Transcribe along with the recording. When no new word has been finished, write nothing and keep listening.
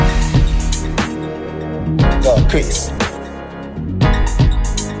Chris.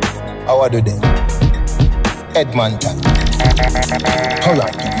 How do they? Edmonton.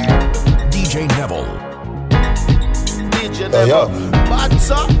 Alright. DJ Neville. DJ Neville. Bad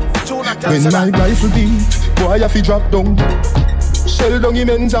sir. When my rifle beat, boy I fi drop down. Shell down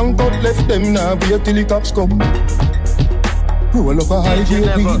immense and cut left them now. Wait till the cops come. Roll up a high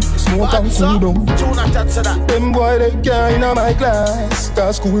grade weed, smoke and cool down. Them boy they can't in my class,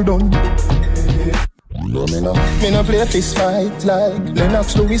 cause school done. No, me no play fist fight like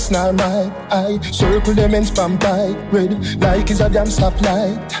Lennox Lewis nor Mike. I circle them and spam tight, red like is a damn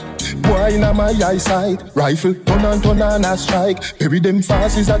stoplight. Boy in my eyesight, rifle turn and a strike. Bury them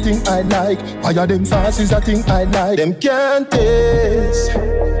fast is a thing I like. Fire them fast is a thing I like. Them can't taste,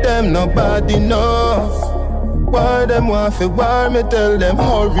 them not bad enough. Why them want for war, me tell them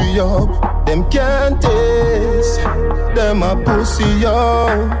hurry up. Them can't taste, them a pussy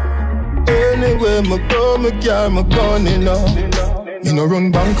yo. Anyway me go, me carry my gun in Me no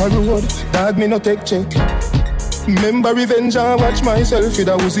run bank a road, dad me no take check. Remember revenge and watch myself with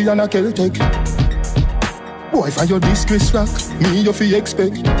a Uzi and a Celtic. Boy for your disgrace rock, me you fi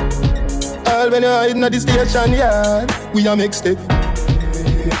expect. All when you hiding at the station yard, we a make step.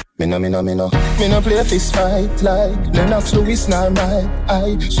 Me no play fist fight like Lennox Lewis nor Mike.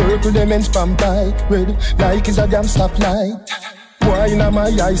 I circle them and spam bike, red like is a damn stoplight. Boy in my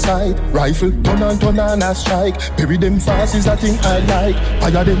eyesight, rifle turn and a strike. Bury them fast is a thing I like.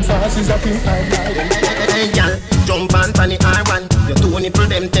 Fire them fast is a thing I like. Hey girl, jump on the R1. You two nipple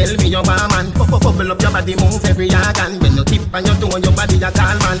them tell me you're a man. Bubble up your body, move every organ. When you tip and you do your body a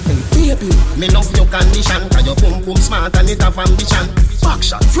tall man. Hey baby, me love your condition. Cause you boom boom smart and it have ambition. Back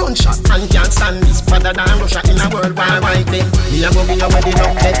shot, front shot, and can't stand this. Better than Russia in a world war right then. Me a go be your wedding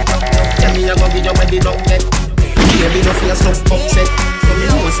up dead. Yeah, me a go be your wedding up dead. Baby, no fear so upset. So me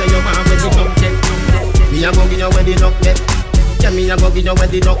know say you want wedding up dead. Me a go be your wedding up dead. Yeah, me a go be your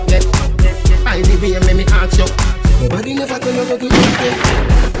wedding up dead. By the way, me ask you. Nobody never tell you wedding up dead.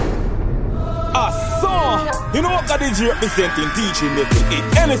 So, you know what God is representing DJ Neville in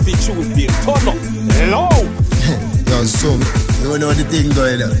NSC Tuesday. Turn up low. Yo, so you know the thing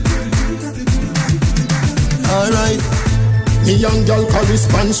going on. Alright. Me young girl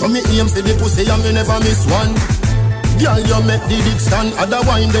correspond, so me aim for the pussy and me never miss one. Girl, you make the dick stand. Other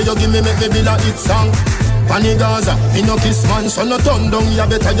wine there you give me make me build a hit song. Pani Gaza, me no kiss man. So no turn down, you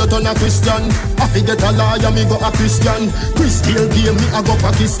better you turn a Christian. I forget a liar, me go a Christian. Christian game, me a go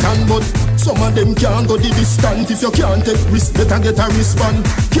Pakistan. But some of them can't go the distance. If you can't take risk, better get a wristband.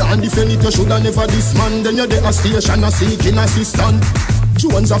 Can't defend it, you shoulda never disman. Then you dey a station a seeking assistant.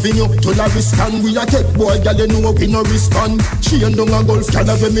 Jones Avenue to Laristan. We a take boy, girl, you know we no respond. She and down a golf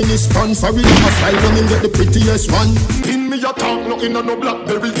cadder when me span. For real, a fly when me get the prettiest one. Pin me a talk, no in a no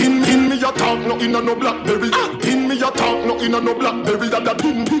blackberry. Pin me a talk, no in a no blackberry. Pin me a talk, no in a no blackberry. That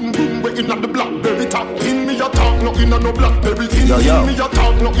pin, we in a the blackberry top. Pin me a talk, no in a no blackberry. Pin me a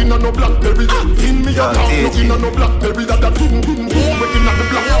talk, no in a no blackberry. Pin me a talk, no in a no blackberry. That pin, we in a the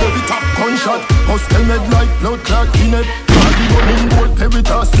blackberry top. Gunshot, hostel med like blood clot in it. Body running gold,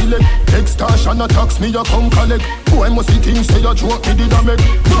 peritas select. Extortion attacks me, you come collect. Boy must see things say you joke, me did a make.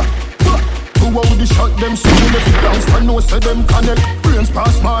 Who out the shot them soon if it dance and no say them connect. Brains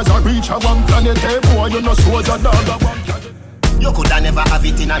pass Mars or reach a one planet. Hey boy, you no soldier dog a one planet. You coulda never have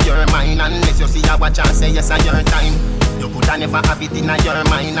it in your mind unless you see a watch and say yes at your time. You coulda never have it in your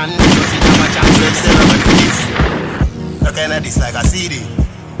mind unless you see a watch and say yes. Looking at this like a CD.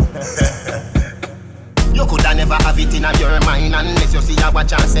 You coulda never have it in your mind unless you see a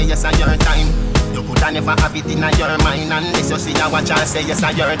watch and say yes at your time. You coulda never have it in your mind unless you see a watch and say yes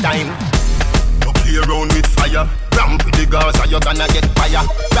at your time. You play around with fire. Ramp with the Gaza, you gonna get fire.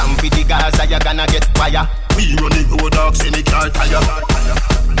 Ramp with the Gaza, you gonna get fire. We running road dogs, see me car tire.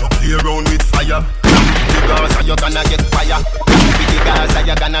 You play around with fire. Ramp with the Gaza, you gonna get fire. Ramp with the Gaza,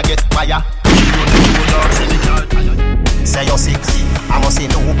 you gonna get fire. We running road dogs, see me car tire. Say you're sick, I must see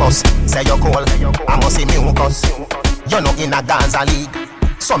lupus. Say you're cold, I must see mucus. You're not in a Gaza league.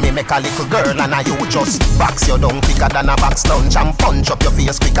 So me make a little girl and you just box you down quicker than a box lunch and punch up your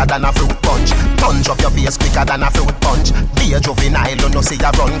face quicker than a fruit punch. Punch up your face quicker than a fruit punch. Be a juvenile, you know see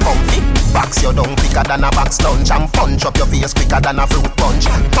ya run comfy. Box you down quicker than a box lunch and punch up your face quicker than a fruit punch.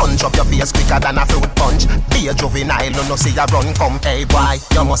 Punch up your face quicker than a fruit punch. Be a juvenile, you know see ya run come. Hey boy,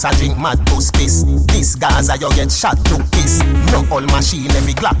 you must a drink mad boost piss. This Gaza you get shot to piss. No old machine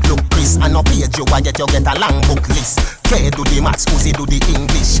every Glock look Chris. And no page you get a long book list. K do the maths, Uzi do the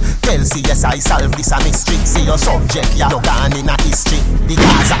English. Tell CSI solve this a mystery. See your subject, ya no gone in a history. The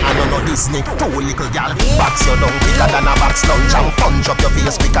Gaza and no Disney. Two little gal, box your down quicker than a box lunch. And punch up your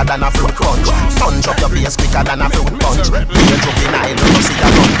face quicker than a fruit punch. Punch up your face quicker than a fruit punch. Be a juvenile, don't see a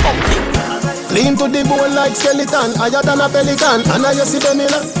run comfy. Lean to the bone like skeleton, higher than a pelican. And I see them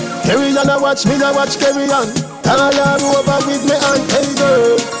in a carry on a watch, me a watch carry on. Call her over with me and hey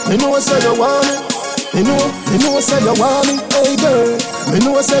girl, me know say you want me. Me know say you want me, hey girl. Me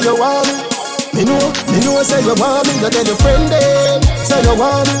know say you want me. Me know say you want me. You tell your friend them, say you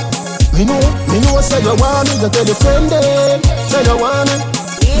want me. Me know say you want me. You tell your friend them, say you want me.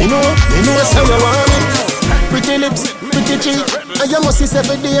 Me know say you want me. Pretty lips, pretty cheek, and you must see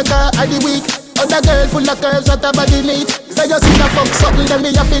every day car of the week. Other girl full of curves that her body neat. Say you see the fuck something, then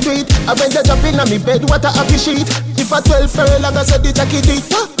me have to do it. And when you jump in on me bed, what a happy sheet. If a 12 furl, I say the jacket it.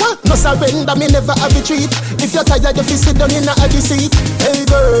 No surrender, me never have a treat. If you're tired, you fi sit down in a the seat. Hey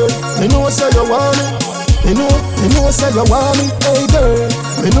girl, me know say you want me. Me know say you want me. Hey girl,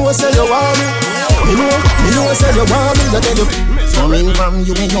 me know say you want me. Me know say you want me. You tell you. Coming from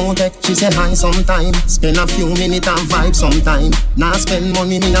you, me know that she say hi sometime. Spend a few minutes and vibe sometime. Nah spend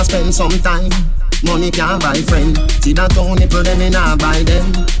money, me nah spend sometime. Money can't buy friend. See that don't nipple them, me nah buy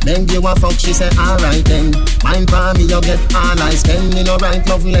them. Then give a fuck, she say alright then. Mine for me, you get all I spend. Me no write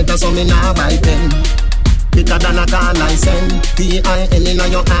love letter, so me nah buy pen. Quicker than a call I send. P-I-N in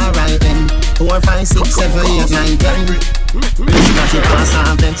your R-I-N. 4, 5, 6, 7, 8, 9, 10. That she pass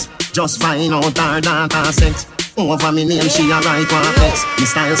her vex. Just find out her data sex. Over me name, she a write one X. Me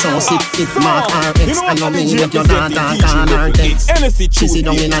style so sick, it mark RX. I know me make your data can her text. She sit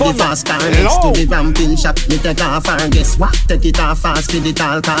down in a the fast car next to the ramping shop. Me take off her guess what? Take it off fast, feed it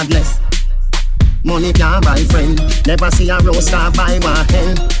all cardless. Money can't buy friend. Never see a roaster buy one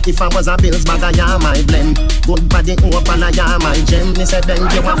hen. If I was a Bills bag, I am my blend. Good body open, I am my gem. Me say then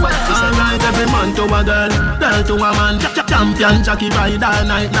you a what? Alright, every man to a girl to a man. Champion Jackie ride all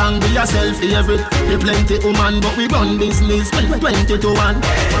night long. Be yourself favorite. We plenty woman, but we run business 20 to 1.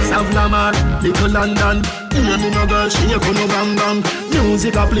 South Lamar, Little London. Hear me no girl, she go no bang bang.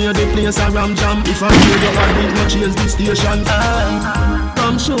 Music I play the place a ram jam. If I hear you a beat, no change the station.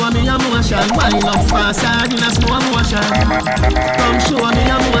 Come show me a motion, wind up faster in a slow motion. Come show me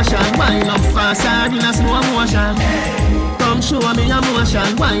a motion, wind up faster in a slow motion. Come show me a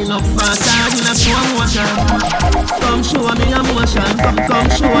motion, wind up faster in a slow motion. Come show me a motion, come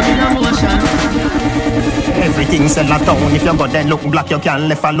show me a motion. Everything sell a town. If you go there look black, you can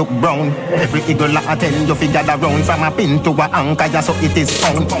left a look brown. Every eagle a attend, you figure around. From a pin to a anchor, yeah, so it is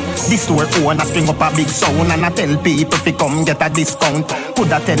found. This store owner string up a big sound, and I tell people if you come get a discount. Put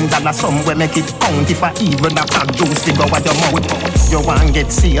a $10 somewhere, make it count. If I even a pack juice, figure what your mouth. You want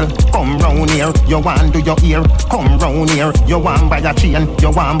get seal, come round here. You want do your ear, come round here. You want buy a chain, you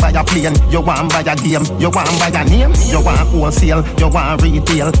want buy a plane. You want buy a game, you want buy a name. You want wholesale, you want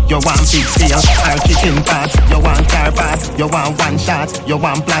retail. You want big scale, or chicken parts. You want car parts, you want one shot. You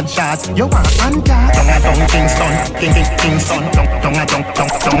want blood shots, you want uncut. Don't Kingston, Kingston. Don't Kingston,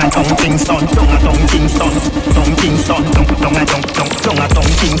 don't Kingston.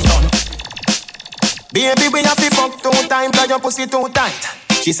 Don't Kingston. Baby, we have to fuck 2 times, cause your pussy too tight.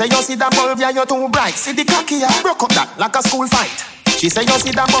 She say you see that bulb, yeah, you're too bright. See the cocky, yeah, broke up that like a school fight. She say you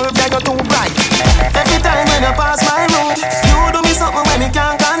see that bulb, yeah, you're too bright. Every time when you pass my road, you do me something when me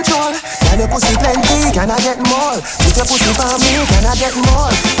can't control. Can your pussy plenty, can I get more? Put your pussy for me, can I get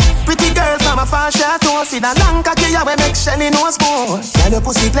more? Pretty girl from a far chateau, see that long cocky, yeah, we make Shelly nose more. Can your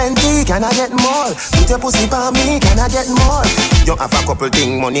pussy plenty, can I get more? Put your pussy for me, can I get more? You have a couple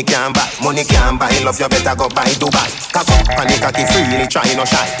things money can't buy. Money can't buy love, you better go buy Dubai. Cock up and the cocky freely, try no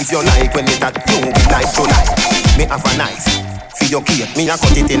shy. If you like when it at you, like tonight. Me have a knife. For your cake, me a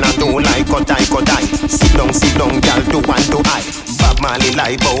cut it in a two like cut I. Sit down, girl, do one to I. Bob Marley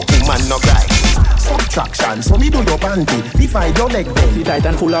lie, but woman no cry. Subtraction, so me do your panty. Divide your leg then. The tight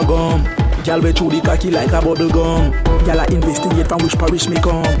and full of gum. Girl we chew the cocky like a bubble gum. Girl I investigate from which parish me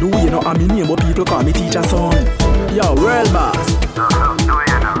come. Do you know I'm in name, but people call me teacher son. Yo, world boss.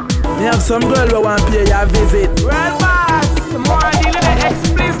 Me have some girl who want pay your visit. World boss, more dealing with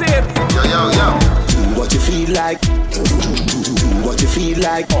explicit. Yo. Do what you feel like. Do what you feel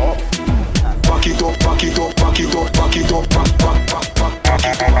like. Back it up, back it up, back it up, back it up, back it up.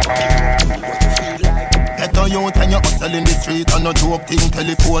 Get a youth and you hustle in the street and no joke thing.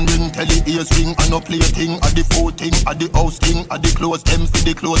 Telephone ring, tele ears ring and no play thing. At the food thing, at the house thing, at the clothes them for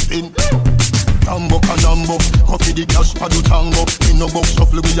the clothes thing. Rambo canambo, copy the cash for the tango. In no box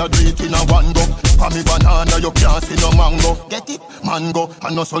shuffle, we a do it in a one go. For me banana, you can't see no mango. Get it? Mango,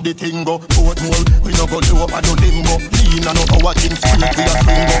 and also the tingo. Boat mole, we no go low over the limbo. Lean and no our things straight with a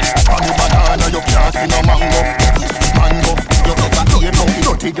tingo. For me banana, you can't see no mango. Mango, you ever hear no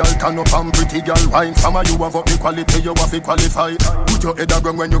dirty girl turn up and pretty girl wine. Some of you have up the quality, you have to qualify. Put your head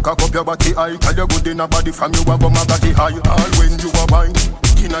around when you cock up your body high. Tell you good in a body from you have my body high. All when you are wine,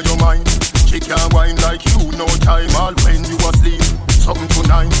 inna your mind. She can't wine like you, no time. All when you asleep, something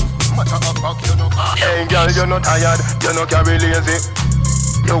tonight. Matter of fact, you know. Hey girl, you not tired, you not carry lazy.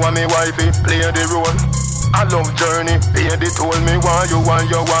 You want me wifey, play the role. I love journey, pay the toll. Me want you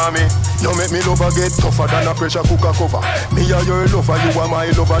want me. You make me lover get tougher than a pressure cooker cover. Me a your lover, you are my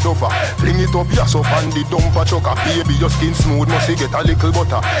lover dover. Fling it up, yes up on the dumper choker. Baby, your skin smooth, must get a little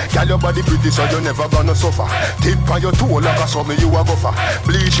butter. Girl, your body pretty, so you never gonna suffer. Tip on your toe like a summer, you a buffer.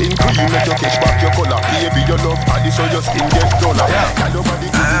 Bleaching cream, make you catch back your color. Baby, your love body, so your skin get duller. Girl, your body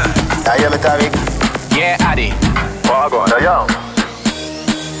I hear me, Tariq. Yeah, Addy. Oh, God,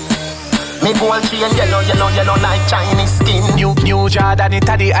 me gold chain yellow like Chinese skin. New Jordan, it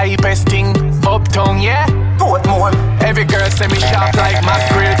a the hypest thing. Uptown, yeah? Put more. Every girl say me sharp like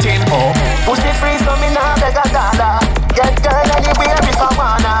mackerel tin. Pussy free so me nah beg a dollar. Get girl anywhere if I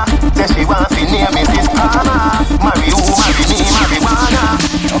wanna. Say she want fi name Mrs. Palmer. Marry you, marry me, marijuana.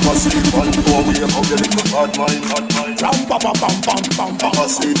 I must sleep on door, we up the little bad mind. Ram pa pa pam pam pam pam. I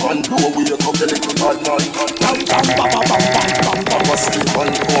must sleep on door, we up the little bad mind. Ram pa pa pam pam pam. I must sleep on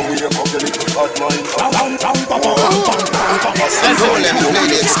door, we up the little bad mind. Ram pa pa pam pam pam. Let's go, let me play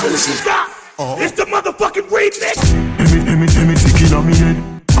the exclusive. It's the motherfucking remix. Emi sick inna me head.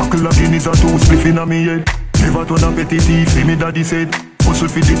 Uncle of Guinness a two spliff inna me head. Never turn a petty thief, me daddy said. Hustle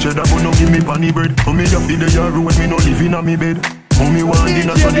fi the cheddar, but no give me panny bread. So me a fi the yard when me no live inna me bed. Me want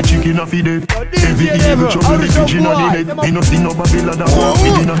dinner so the chicken a fi dead. Every evil trouble the fish inna the head. Me no see no Babylon that work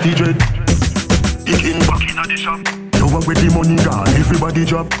within a dread. Picking back inna the shop. You work with the money gone, everybody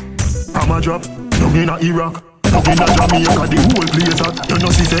drop. I'm a drop, down inna Iraq. Down inna Jamaica, the whole place hot. You know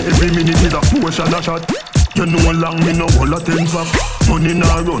see say every minute is a portion a shot. You know long me no all a 10 pack. Money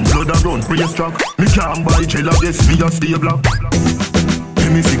nah run, blood a run, praise track. Me can't buy gel a guess me a stay black.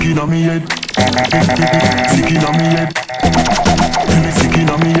 Me sick inna me head. Sick inna me head. Me sick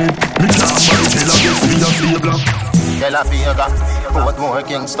inna me head. Me can't buy gel a guess me a stay black. Yella Vega, Portmore,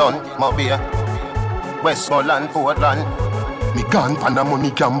 Kingston, Mobile, Westmoreland, Portland. Me gone pan a money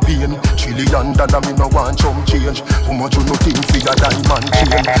campaign. $1 trillion me no want chum change. How much you no think for a diamond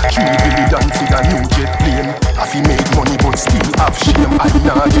chain? $3 billion for a new jet plane. I fi make money but still have shame. I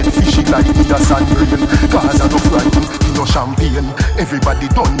nah get fishy like me a sand rain. Cause I no frighten, me no champagne.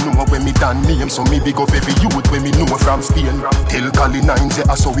 Everybody don't know when me done name. So me big up every youth when me know from Spain. Tell Cali 9 say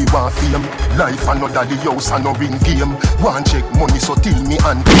so we want fame. Life another the house and no ring game. Want check money so till me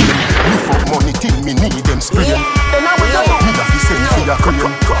and claim. Lift up money till me need them sprain. Then I will if you send for your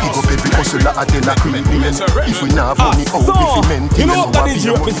crane, pick up every hustler at the cream. If we not have money, how if we maintain? You know that is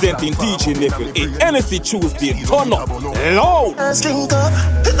representing DJ Level 8 NSC Tuesday, turn up, loud. Drink up,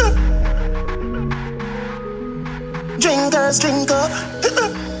 drinkers, drink up.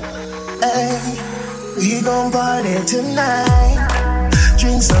 Hey, we gon' party tonight.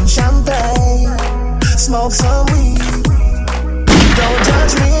 Drink some champagne, smoke some weed. Don't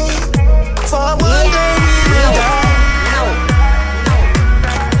judge me, for one day we will die.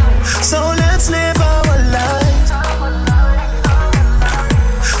 So let's live our lives.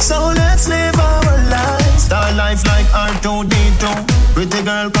 So let's live our lives. Star life like R2D2. Pretty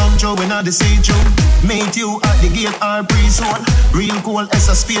girl come through when I see you. Meet you at the gate or pre-soul. Real cool as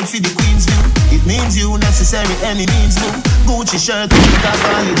a spade for the queen's view. It means you necessary any means move. Gucci shirt, because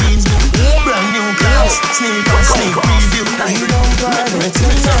all the jeans move. Brand new clothes, sneak preview. We don't party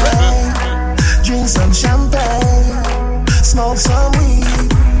tonight. Drink some champagne, smoke some weed.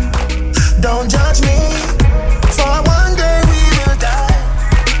 Don't judge me, for one day we will die.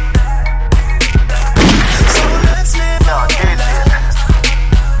 So let's live our lives.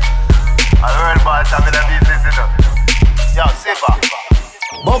 I heard about having a business, you know. Yo, Siva.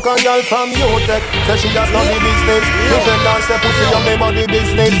 Buck a girl from UTech, say she a study business. Pretend and say pussy a me body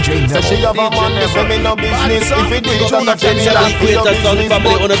business. Say she have a man, me say me no business. If it do it, that a tell me that it's your business.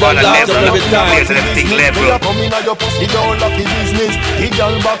 But on a level, me a come in a your pussy, don't lucky business. The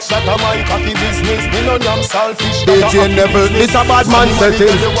girl back shot a my cocky business. Me no damn selfish. DJ Neville, this a bad man setting.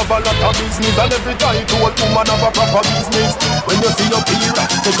 You have a lot of business, and every time to old woman have a proper business. When you see your peer,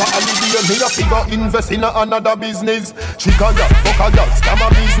 take a holiday, me a figure invest in another business. Chica girl, fuck a girl, scam a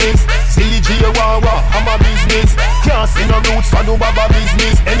business. CG Wawa, I'm a business. Can't see no roots for do baba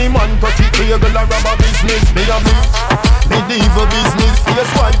business. Any man touch it, create girl a rubber business. Me a beat, medieval business.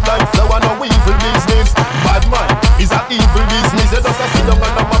 Face white like flower, no evil business. Bad mind is a evil business. You just a sit down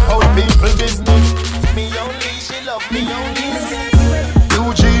and a map out people business. Me only, she love me only.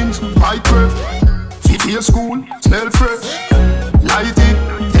 Blue jeans, white breath. Feel school, smell fresh. Light it,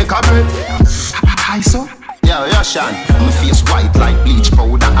 take a breath. Hi so. Yeah, Sean. My face white like bleach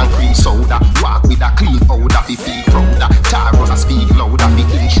powder and cream soda. Walk with a clean powder, fi feel prouder. Taros a speak louder, fi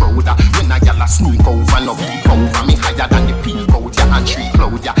intruder. When a gyal a sneak over, no peep over. Me higher than the peak out, ya and tree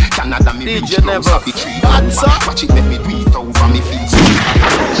cloud, ya. Canada me reach closer, fi tree over. Watch it, let me do it over, me feel sweet.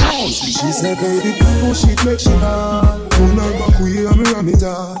 She said, baby, push it, make she hard. Turn her back way, and me ram it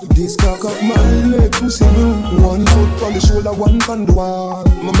hard. This cock of mine, make pussy blue. One foot on the shoulder, one on the wall.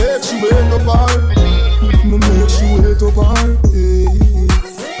 Me make she wait up hard. Me make she wait up hard.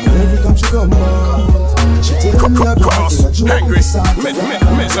 And every time she come out, she tell me I don't feel like miserable.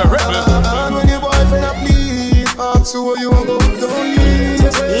 And when your boyfriend a please, ask who you want go, don't leave.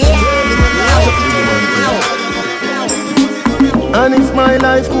 And if my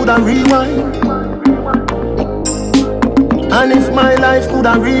life could a rewind, and if my life could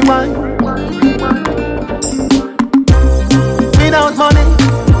a rewind, without money,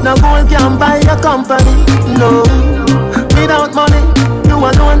 no gold can buy a company. No, without money, you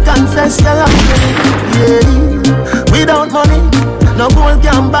alone confess your luxury. Yeah, without money, no gold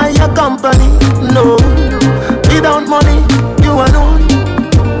can buy a company. No, without money, you alone.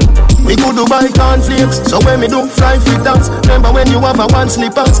 We could do buy cornflakes, so when me do fry fritters. Remember when you have a one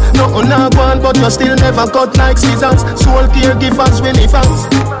slippers. Nothing not one, but you still never cut like scissors. Soul caregivers, Winnie fans.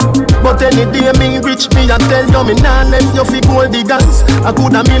 But any day me rich, me I tell you me nah left you fi gold diggers. I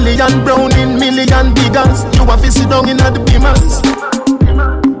could a million brown in million biggers. You have to sit down in the beamers.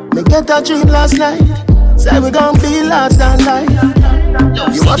 Me get a dream last night, say we gon' be large than life.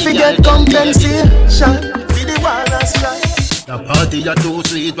 You have to get compensation for the war and strife. The party you too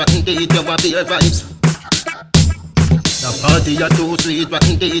sweet, but indeed you want beer vibes. The party you too sweet, but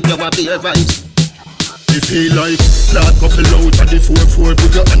indeed you want beer vibes. You feel like flat couple out at the 4-4.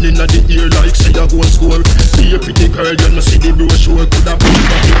 Put your hand in the ear like say you go and score. Be a pretty girl, you no see the brochure. Could have been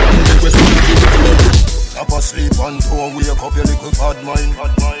party on the west of the club. Tap asleep and don't wake up your little bad mind.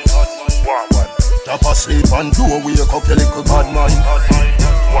 Tap asleep and don't wake up your little bad mind.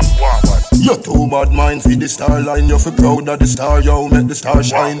 You're too bad mind for the star line. You're for proud of the star, yo, make the star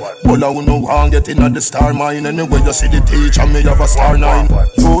shine. Well, I know I'm getting at the star mine. Anyway, you see the teacher, me have a star 9.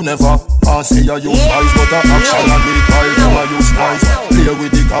 You never pass say you use wise, but the action and the cry, you a use nice. Play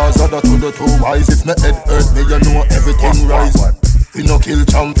with the cars, other to the two wise. If my head hurt me, you know everything rise. We no kill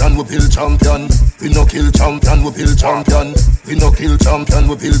champion, we build champion. We no kill champion, we build champion. We no kill champion,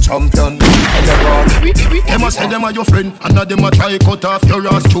 we build champion. Them a say them are your friend, and now them a try cut off your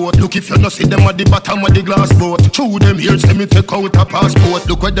ass throat. Look if you no see them at the bottom of the glass boat. Through them here, say me take out a passport.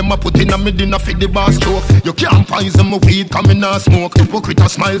 Look where them a put in a me dinner for the bar stroke. You can't poison my weed, come in a smoke. Hypocrite a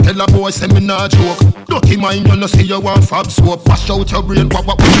smile, tell a boy say me nah joke. Dirty mind, you no see you want fab soap. Wash out your brain, wash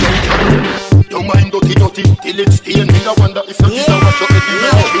out your brain. Your mind dirty, dirty, till it's stain. Me I wonder if you did a wash your head. Me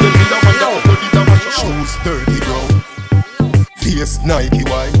I wonder if you did a wash your shoes dirty brown, face Nike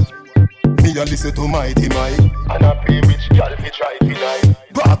white. Me a listen to Mighty Mike, and I pay rich gal fi try fi lie.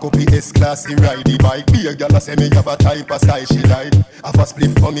 Back up the S-Class, he ride the bike. Be a gal a say me have a type of size she like. Have a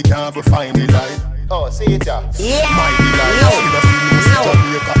spliff for me can't find the light. Oh, see it ya. Mighty life. Still a see me see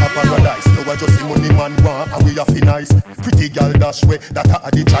Jamaica a paradise. No I just see money man want and we a fi nice. Pretty gal dash way, that a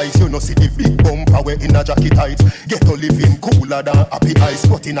the choice. You no see the big bumper way in a jacket tights. Get to living cooler than happy ice.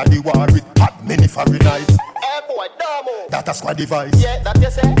 But in a the war with hot many Fahrenheit. Boy, that a squad device. Yeah, that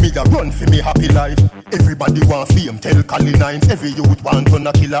you say. Me a run for me happy life. Everybody want fame, tell Cali Nines. Every youth want to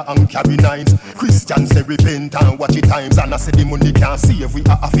a killer and carry nines. Christians say repent and watch it times. And I say the money can't save we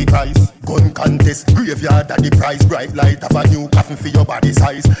are half Christ. Gun contest, graveyard at the price. Bright light of a new coffin for your body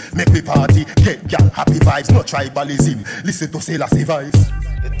size. Make me party, get gang happy vibes. No tribalism, listen to Selassie voice.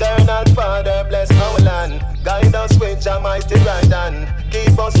 Eternal Father bless our land. Guide us with your mighty right hand.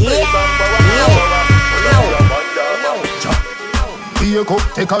 Keep us free from power. Be a cup,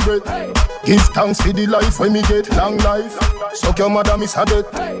 take a breath. Give thanks for the life when me get long life. Suck your mother, miss a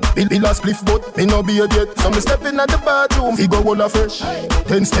death. Bill a spliff, but me no be a jet. So me step in at the bathroom, fi go all fresh.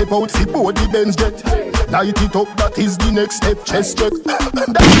 Then step out, fi board the Benz jet. Light it up, that is the next step. Chest check, that is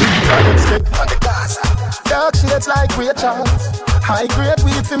the next step. On the gas, dark shades like great chance. High grade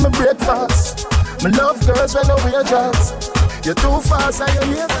weed for my breakfast. Me love girls when no wear drugs. You're too fast, I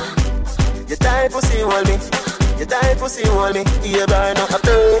am here. You tight pussy, hold me. You tight pussy, hold me. You burn up a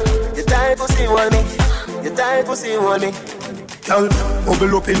turn. You tight pussy, hold me. You tight pussy, hold me. Girl,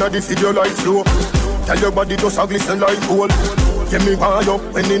 bubble up inna the video like flow. Tell your body just a glisten like gold. Give me one up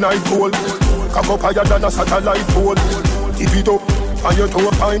when the night cold. Cock up higher than a satellite pole. Tip it up on your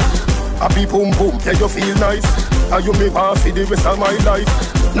toe pine. Happy boom boom, yeah you feel nice. And you me want for the rest of my life.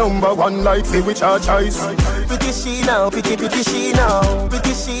 Number one like me which our choice. Pretty she now, pretty she now.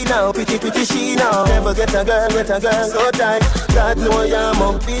 Pretty she now, pretty she now. Never get a girl so tight. God know you're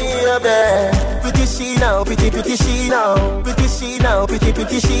my baby. Pretty she now, pretty she now. Pretty she now,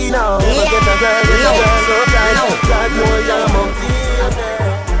 pretty she now. Never get a girl so tight. God know you're my baby.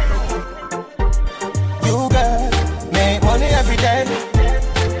 You girl, make money every day.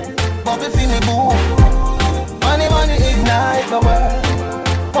 Bobby feel me boo. Money ignite my world.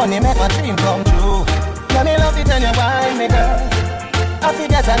 Money make my dream come true. Let me love it and you wine me girl. I feel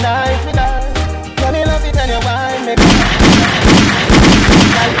get a night with her. Let me love it and you wine me girl.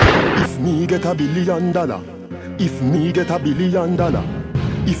 If me get $1 billion, if me get $1 billion,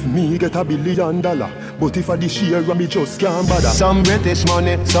 if me get $1 billion, but if I the share me just can't bother. Some British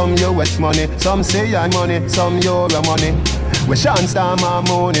money, some US money, some Syrian money, some Euro money. We shan't star my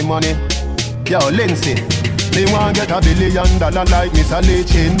money. Yo, Lindsay, me want get $1 billion like Mr.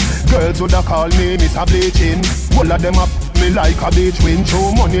 Leachin. Girls woulda call me Mr. Bleachin. All of them up me like a beach wind.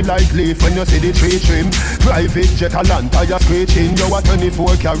 Show money like leaf when you see the tree trim. Private jet a land tire screeching. You a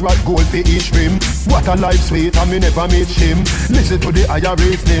 24 karat gold for each rim. What a life sweet and me never meet him. Listen to the higher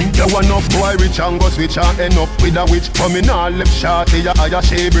race name. You want enough boy rich and go switch and end up with a witch. For me nah left shorty ya higher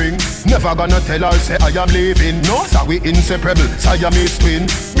she bring. Never gonna tell her say I am leaving. No, so we inseparable, Siamese twin.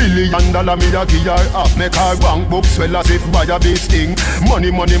 $1 billion me a give her up. Make her bank book swell as if by a big sting.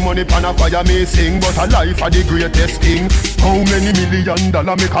 Money pan a choir me sing. But a life a the greatest thing. How many $1 million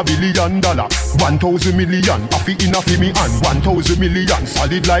make $1 billion? 1,000 million, a fi in a fi me hand. 1,000 million,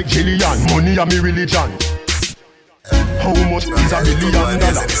 solid like Jillian. Money a me religion. How much is $1 billion?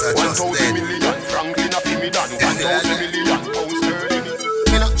 1,000 million, Franklin a fi me done. 1,000 million, pound sterling.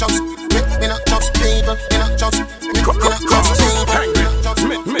 Me not just people. Me not just people. Me not just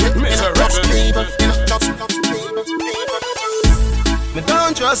people. Me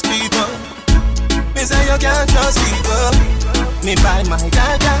don't trust people. Me say you can't trust people. Me buy my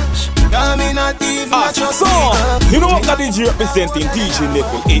cash. Cause me not even trust people. You know what DJ representing DJ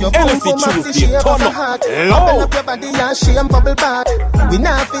level 8 LC Tuesday. Turn up low. Up your body and shame bubble bath. We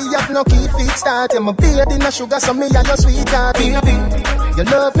not fi have no key feet start. You my beard in a sugar so me and your sweetheart. Baby, you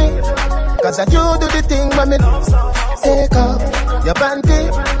love me cause I you do the thing when me take up your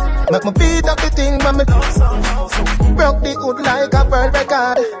panty. Make me beat up the thing when me broke the hood like a world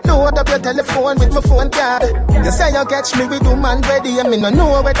record. Load up your telephone with my phone card. You say you catch me with woman ready, and me no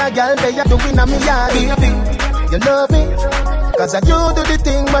know where that girl they are doing on me yard. Baby, you love me cause I you do the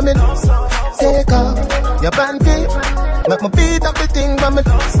thing when me take up your panty. Make me beat up the thing when me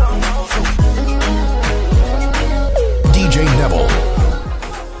DJ Neville.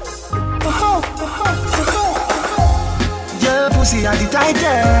 Your pussy are the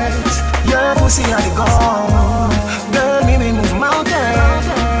tightest. Your pussy are the gold. Girl, me move mountains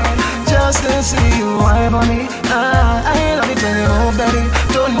just to see you wipe on me. I love it when you move, baby.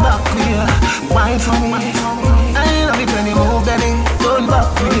 Turn back here, wine for me. I love it when you move, baby. Turn back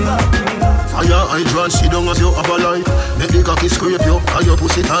here. Fire hydrant, she don't as you have a life. Make the cocky scrape you, and your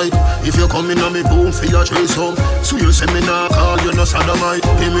pussy tight. If you come in on me boom, for your trace home. So you say me nah call you no sodomite.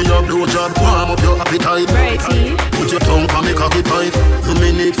 Give me your blowjob, warm up your appetite. Put your tongue on me cocky pipe. You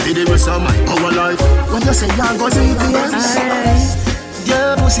mean it for the rest of my our life. When you say you're gonna see the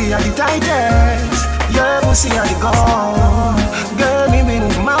your pussy are the tightest. Your pussy are the gold. Girl, me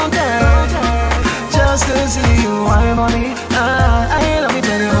move mountains just to see you wipe on me. I love it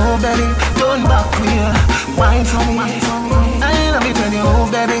when you move, baby. Turn back here, wine for me. I love it when you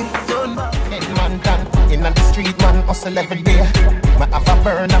move, baby. Turn back. Head man down in the street, man hustle every day. Me have a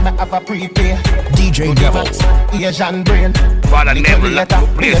burn and me have a prepay. DJ Neville. Asian brain. Father Neville,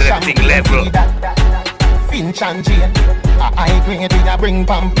 please everything level. Finch and Jane. I grade with a bring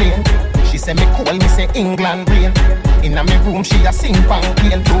pamphlet. She say me cool, me say England brain. Inna me room, she a sing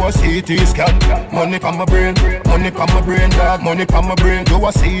pamphlet. Do a CT scan, money pa my brain, money pa my brain, dog, money pa my brain. Do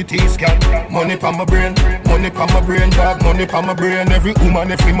a CT scan, money pa my brain, money pa my brain, dog, money pa my brain. Every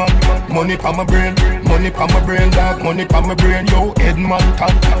woman, every man, money pa my brain, money pa my brain, dog, money pa my brain. Yo,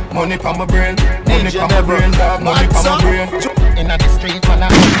 Edmonton, money pa my brain, money pa my brain, dog, money pa my brain. Inna the street, man,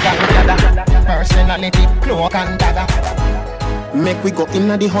 I'm gather. Personality, cloak and dagger. Make we go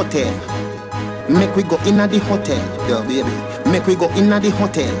inna the hotel. Make we go inna the hotel, yo baby. Make we go inna the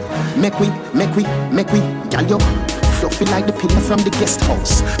hotel. Make we, girl yo. fluffy like the pillar from the guest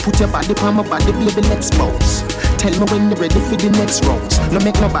house. Put your body on my body, baby, let's bounce. Tell me when you're ready for the next rounds. No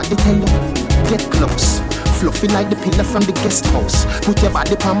make nobody tell you, get close. Fluffy like the pillar from the guest house. Put your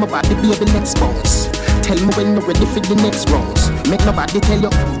body on my body, baby, let's bounce. Tell me when you're ready for the next rounds. Make nobody tell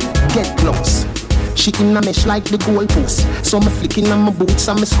you, get close. She in a mesh like the goalpost. So me flicking on my boots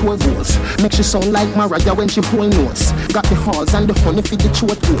and my score goals. Make she sound like Mariah when she hold notes. Got the halls and the honey for the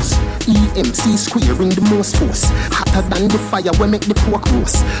throat goes. EMC square in the most force. Hotter than the fire when make the pork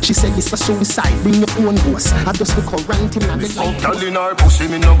roast. She said it's a suicide, bring your own ghost. I just the current in the light. Girl in her pussy,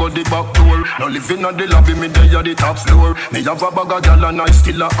 me no go the back door. No living on the lobby, me there at the top floor. Me have a bag of girl and I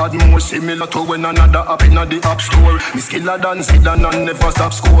still a add more. Similar to when another up in the app store. Me skiller than Zidane and never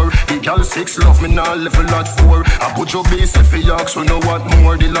stop score. The girl 6 love me now. Level at 4. I put your base if you ask, so know what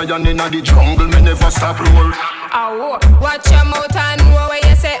more. The lion in the jungle, me never stop roar. Oh, watch your mouth and know where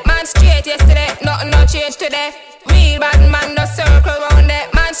you set. Man straight yesterday, nothing no change today. Real bad man, no circle round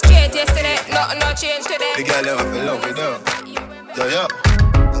that. Man straight yesterday, nothing no change today. The girl ever feel love with them. Yo.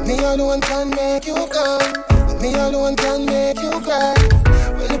 Me alone can make you come. Me alone can make you cry.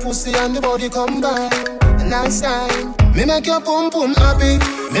 When the pussy and the body combine, nice time. Me make your pum pum happy.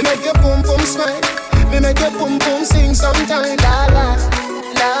 Me make your pum pum smile. Me make your pum pum sing sometime. La la,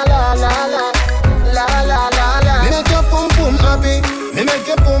 la la la la, la la la la. Me make your pum pum happy. Me make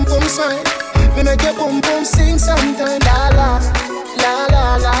your pum pum smile. Me make your pum pum sing sometime. La la, la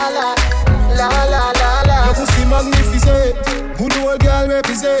la la la, la la la la. Your pussy magnificent, good old girl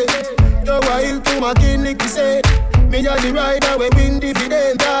represent. The wild to my gimmick say. Me a the rider we win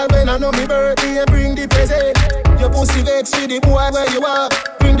dividend. All when I know me birthday bring the present. Your pussy vex with the boy where you are.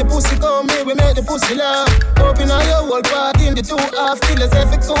 Bring the pussy come here, we make the pussy laugh. Open all your whole part in the 2 half till it's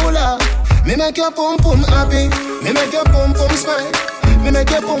every cooler. Me make your pum pum happy. Me make your pum pum smile. Me make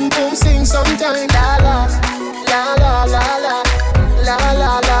your pum pum sing sometime. La la, la la la la, la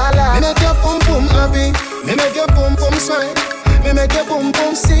la la la. Me make your pum pum happy. Me make your pum pum smile. Me make your pum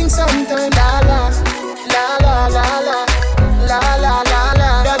pum sing sometime. La la, la la la la, la la la la.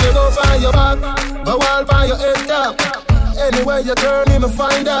 Yeah, you go find your back. Go all by your head top. Anywhere you turn, me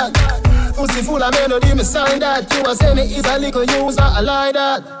find that. Pussy full of melody, me sign that. You a say me is a little user, I like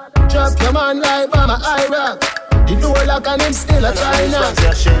that. Drop your man like by my eye rock. The door lock and him still a China.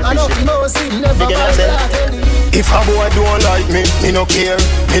 I know he knows he never buy that. If a boy don't like me no care.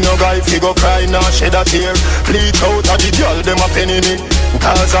 Me no guy fi go cry, nah shed a tear. Bleach out a the girl, them a penny me.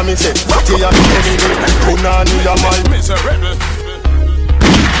 Cause I me say, what you a penny me? Punani a my miserable.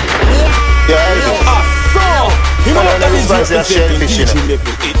 You know that is shellfish.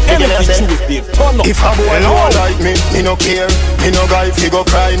 If a boy don't like me no care. Me no guy fi go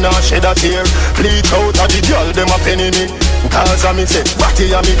cry, nah shed a tear. Bleach out a the girl, them a penny me. Cause I me say, what you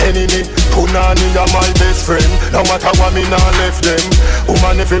a me enemy? Punani a my best friend. No matter what me nah left them.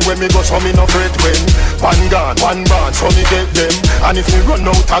 Woman everywhere me go, so me no fret when. One gun, one band, so me get them. And if me run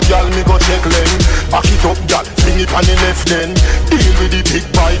out a girl, me go check them. Back it up, girl, fling it on the left then. Deal with the big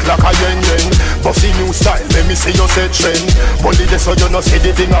bike like a yen. Bossy new style, let me see you set trend. Only this so you no see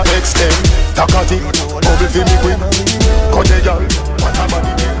the thing I extend. Takati, bubble for me quick. Cut the girl, what a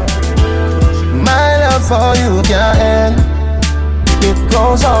body. My love for you can't end. It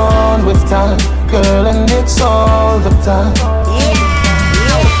goes on with time, girl, and it's all the time.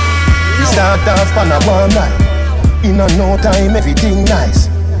 We start off on a one night. In a no time, everything nice.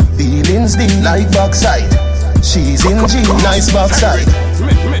 Feelings deep like backside. She's in G, nice backside.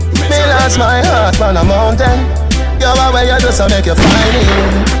 Me lost my heart on a mountain. You're away, you just make you find it.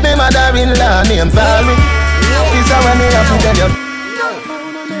 Me mother-in-law named Vybz. This is when me have to tell you.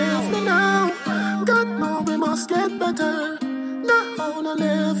 God know we must get better. Not wanna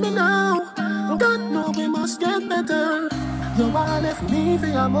leave me now. God know we must get better. You wanna left me for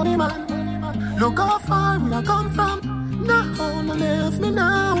your money, man. Look how far we have come from. Not wanna leave me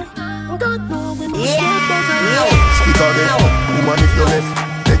now. God know we must get better. Stick again, woman if you left,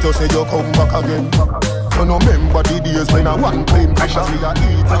 let you say you come back again. You know remember the days when I one plane pressure we a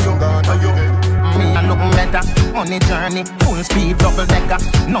eat and you gone again. Me a look better on the journey, full speed, double decker.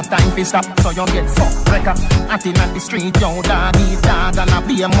 No time to stop, so you get fucked wrecker. Acting at the street, yo, dog eat dog, and I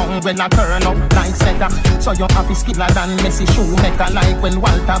be among when I turn up like setter. So you have to skiller than Messi shoemaker, like when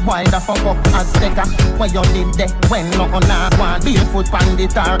Walter Boy the fuck up as decker. Where you did that when no on a one, barefoot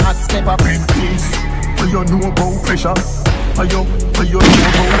pandit or hot stepper. Big things, where you know about pressure. Where you know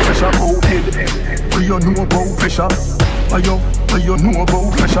about pressure, oh head. Where you know about pressure. Where you know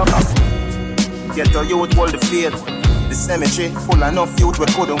about pressure. Get the youth hold the faith. The cemetery full enough youth we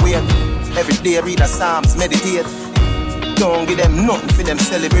couldn't wait. Every day read the Psalms, meditate. Don't give them nothing for them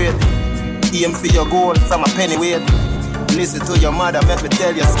celebrate. Aim for your goal from a penny weight. Listen to your mother, make me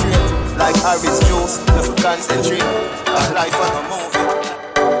tell you straight. Like Harris juice, just concentrate. A life on a movie.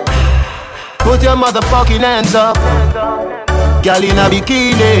 Put your motherfucking hands up. Girl in a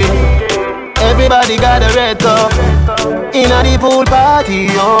bikini. Everybody got a red cup. In a the pool party,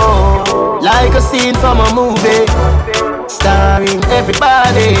 oh. Like a scene from a movie. Starring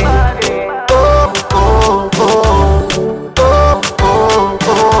everybody. Oh, oh, oh. Oh, oh,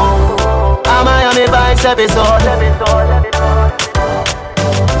 oh. Am I on the Vybz episode?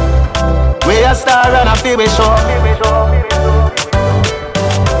 We a star and I feel we show.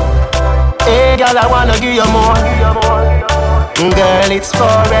 Hey girl, I wanna give you more. Girl, it's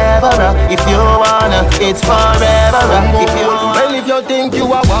forever. If you wanna, it's forever. If you well, if you think you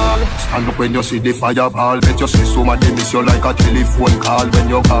are one. Stand up when you see the fireball. Bet you see somebody miss you like a telephone call when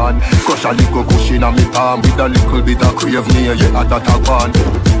you're gone. Crush a little cushion on me palm with a little bit of crave near you at that one.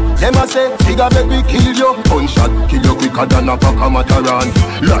 Them a say, figure make we kill you. Gunshot, kill you quicker than a pack of Mataran.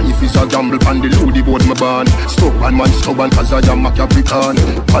 Life is a gamble and the loady board my band. Stop and man stubborn cause I am a Capricorn.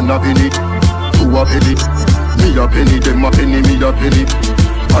 And a penny, two a penny. Me a penny, them a penny, me a penny.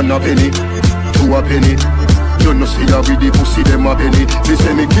 And a penny, two a penny. You know see ya with the pussy, them a penny. Me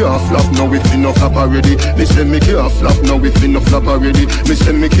say me can't flop now if me no flop already. Me say me can't flop now if me no flop already. Me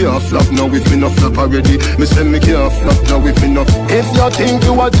say me can't flop now if me no flop already. Me say me can't flop now if me no. If you think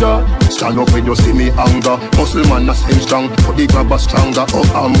you a jaw, stand up when you see me anger. Muscle man a same strong, but the grabber stronger. Up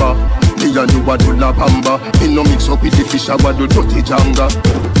amber, me and you a do la bamba. Me no mix up with the fish, I wa do dirty janga.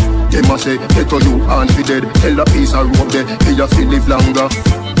 Them a say, better you aren't be dead. Tell a piece of rope there, me a feel live longer.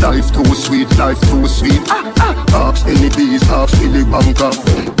 Life too sweet, life too sweet. Ask any bees, ask any banker.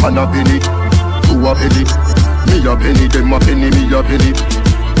 And a penny, two a penny. Me a penny, them a penny, me a penny.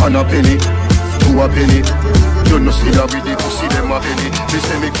 And a penny, two a penny. You know see ya with the pussy, them a penny. Me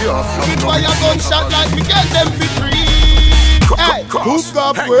say me can't flop. Why a gunshot like me get them for free? Hey, hook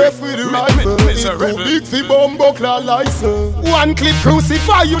up work with the rifle. It's too big for bumbuckler license. One clip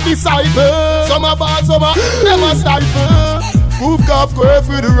crucify you disciple. Some are bad, some are never stifle. Hook up work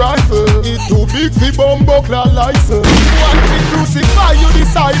with the rifle. It's too big for bumbuckler license. One clip crucify you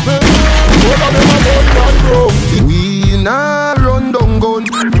disciple. All of them are going on road. We nah run down gun.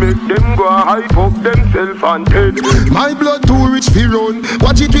 Make them go hype up themself and dead. My blood too rich for run.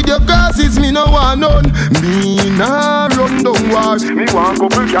 Watch it with your glasses, me no want none. Me nah run down war. Me want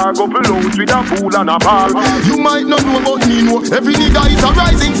couple car, couple house with a pool and a bar. You might not know about me, no. Every nigga is a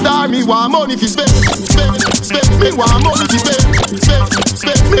rising star. Me want money fi spend, spend, spend. Me want money fi spend, spend,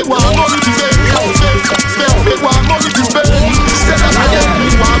 spend. Me want money fi spend, spend, spend. Me want money fi spend. Say that again. Me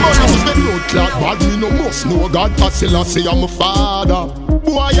want money fi spend. Blood clot bad, me no must know God. I say I'm a father.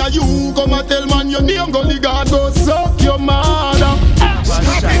 Why are you come and tell man your name? Go the God go suck your mother. Stop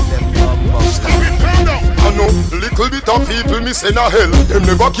it, calm down. I know little bit of people me say na hell. Them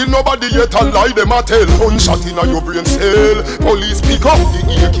never kill nobody yet and lie them a tell. Gunshot inna your brain cell. Police pick up the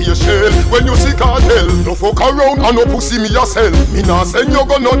AK shell. When you see Kartel, no fuck around and no pussy me a sell. Me nah send you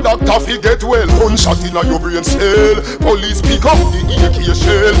go no doctor fi get well. Gunshot inna your brain cell. Police pick up the AK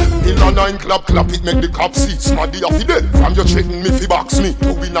shell. Pill a 9 clap it make the cops see. Smaddy a fi dead. From you threaten me fi box me.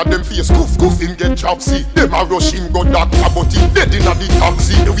 To win a them face goof him get job see. Them a rush him go doctor but he dead inna the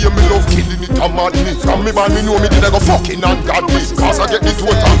taxi. The way me love killing it a mad me. From me man me know me did I go fucking ungodly. Cause I get the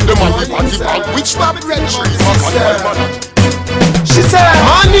total them and the panty bag. Which rabbit red tree? She said,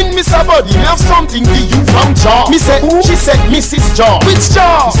 man in Miss Body, me have something for you from Jaw. Me said, she said, Mrs. Jaw. Which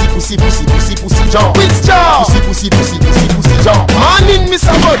Jaw? Pussy, pussy, pussy, pussy, pussy Jaw. Which Jaw? Pussy, pussy, pussy, pussy, pussy Jaw. Man in Miss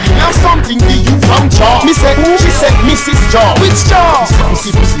Body, me have something for you from Jaw. Me said, she said, Mrs. Jaw. Which Jaw?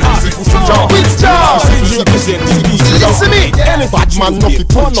 Pussy, pussy, pussy, pussy Jaw. Which Jaw? Pussy, pussy, pussy, pussy Jaw. Listen me, bad man no fi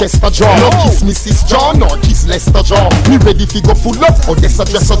put Chester Jaw. No kiss Mrs. Jaw, no kiss Lester Jaw. Me ready fi go full up, or this a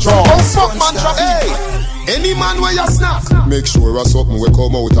dresser Jaw. Oh fuck man, hey. Any man where you snack, make sure a something we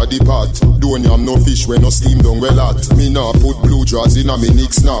come out of the pot. Don't yam no fish when no steam down well hot. Me nah put blue draws in a me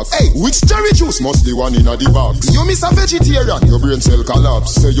nick snack. Hey, which cherry juice must the one in a the box? You miss a vegetarian, your brain cell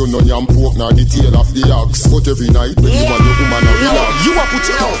collapse. Say you no yam pork nor the tail of the ox. But every night when you and your woman a relax, you a put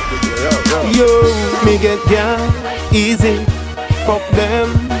it out. Yo, me get down easy. Fuck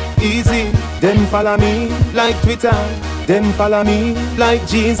them easy. Them follow me like Twitter. Them follow me like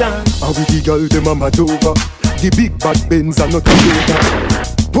Jesus. And with the girl them a mad over. The big bad Benz are not a joker.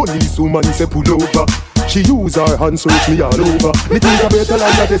 Police woman say pull over. She use her hands so it's me all over. Me think I better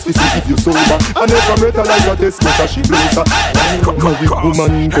like a test to see if you sober. I never better like a test because she closer. Married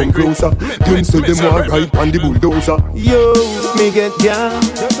woman come closer. Them say them want ride on the bulldozer. Yo, me get down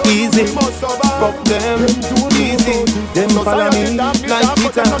easy. Fuck them, easy. Them follow me like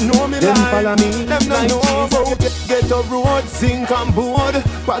Peter. Them follow me like Jesus. Get a road, sink and board.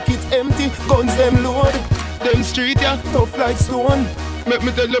 Pockets empty, guns them load. Them street yeah, tough like stone. Make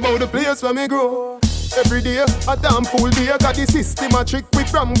me tell you about the place where me grow. Every day, a damn full day. Got the system a trick we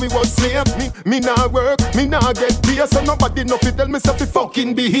from we was slave. Me nah work, me nah get pay. So nobody no fi tell me say fi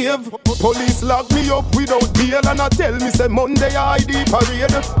fucking behave. Police lock me up without bail and I tell me say Monday ID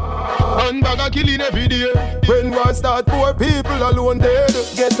parade. And bag a killing every day. When war start, poor people alone dead.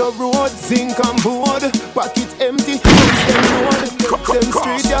 Get a road, sink and board. Pocket empty, them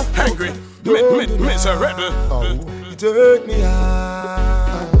street yeah. Angry, miserable. You take me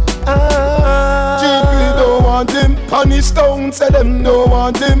high. GP don't want him. Punish down, say them don't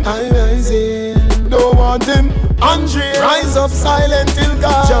want him. I don't want him. Andre, rise up silent till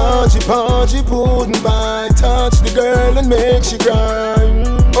God. Georgie Porgy pudding by. Touch the girl and make she cry.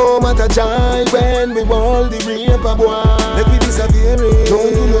 Oh, matter joy when we wall the rape a boy. Let me disappear it.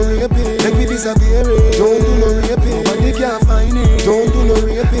 Don't do no raping. Let me disappear it. Don't do no raping. Nobody can't find it. Don't do no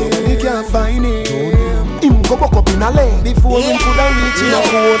raping. Nobody can't find it. Him go back up in a lane. Before him coulda reach in a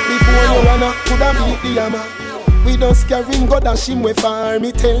court. Before you run coulda beat the hammer. We just carry him, go dash him way far.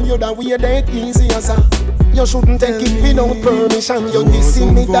 Me tell you that we ain't easy as a. You shouldn't take it without permission. You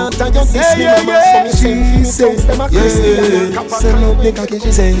dissing me daughter, you diss me mama. So me send fees, them a crazy. Send up the cocky,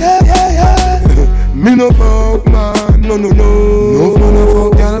 she say me no fuck man, no No fun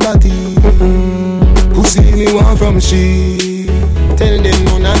no fuck girl body. Pussy me want from she. Tell them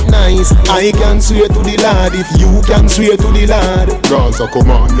no not nice. I can swear to the Lord if you can swear to the Lord. God's a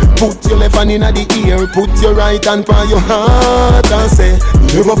command. Put your left hand in the ear, put your right hand by your heart and say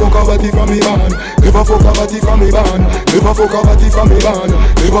never fuck a body from me man. Never fuck a body from me man. Never fuck a body from me man.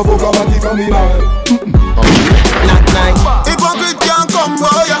 Never fuck a body from me man. Not nice. Hypocrite can't come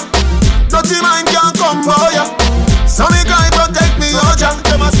boy ya. Dirty mind can't come boy ya. So me guy protect me oh Jah.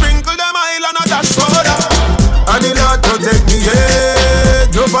 Them a sprinkle them oil and a dash soda. And the Lord protect me, yeah.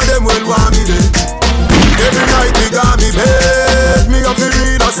 None of them will want me dead. Every night they got me bed. Me a fi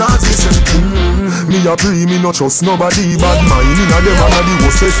real assassin. Me a pray, me no trust nobody. Bad mind inna them and a the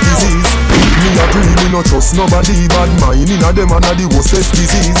worstest disease. Me a pray, me no trust nobody. Bad mind inna them and a the worstest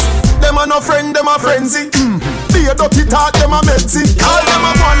disease. Them a no friend, them a frenzy. Be a dirty talk, them a messy. All them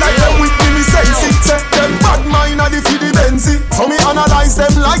a one like them with me sense it. Say them bad mind a the fi the Benzie. So me analyze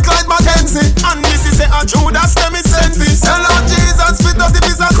them like Clyde Mackenzie. And this is a Judas, them is sent me. Sell out Jesus with 30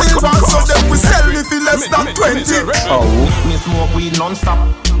 pieces of silver. So them we sell me for less than 20. Me smoke weed non-stop.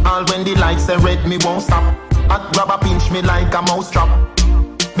 All when the lights say red, me won't stop. Hot grabber pinch me like a mouse trap.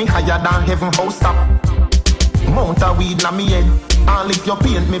 Me higher than heaven house top. Mount a weed na me head. All if you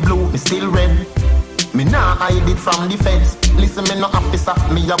paint me blue, me still red. Me nah hide it from the feds. Listen me no officer,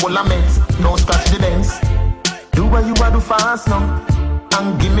 me a wall of meds. No scratch the dents. Do what you a do fast now.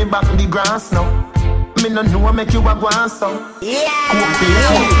 And give me back the grass now. Me no know make you a go on so. Yeah.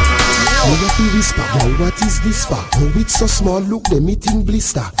 Me a fi whisper, girl, what is this for? Oh, it's so small, look, them eating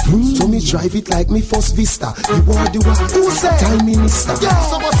blister. So me drive it like me first vista. You are the one who said Time Minister. Yeah,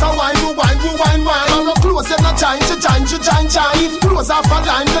 so what's a wine, you wine. I'm not close, you're not trying. If close off a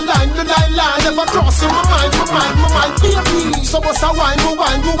line, the line. Never cross in my mind, baby. So what's a wine, you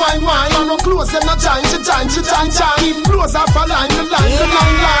wine. I'm not close, you're not trying. If close off a line, the line.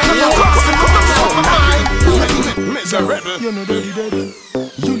 Never cross in my mind, baby. Miserable. You know daddy.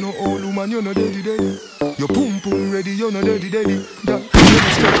 You know old woman, you know daddy. Your pum ready, you know daddy. That you know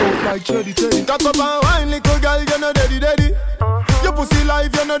stretch out like Teddy. Cock up and wine, little girl, you know daddy. Your pussy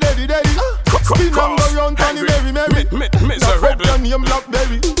life, you know daddy. Spin and go round, Tony Mary. Miserable. Your name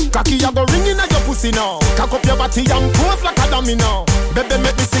Blackberry. Cocky, you go ringing at your pussy now. Cock up your body and pose like a dummy now. Baby,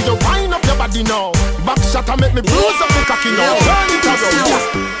 make me see you wind up your body now. Back shot and make me bruise up the cocky now. Turn it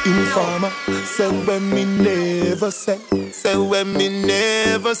around. Informer, say when me never say. Say when me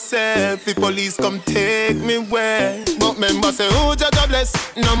never say. The police come take me where. But member say, oh, Jaja bless,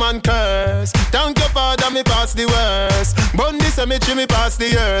 no man curse. Thank your father, me pass the worst. Bundy cemetery, me pass the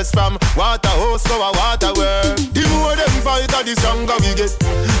years. From water hose to a water work. The more them fight, the stronger we get.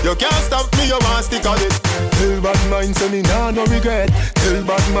 You can't stop me, you want stick on it. Tell bad mind, say me nah no regret. Tell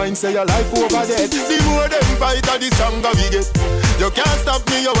bad mind, say your life over dead. The more them fight, the stronger we get. You can't stop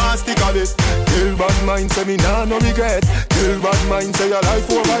me, you want stick on it. Tell bad mind, say me nah no regret. Tell bad mind, say your life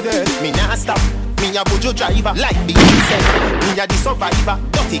over dead. Me nah stop. Me a buju driver, like Beyonce. Me a the survivor,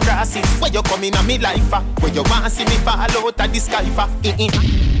 dirty crosses. Where you coming a me life for? Where you want see me fall out of the sky for?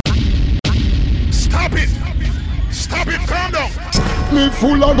 Stop it! Stop it, calm down. Me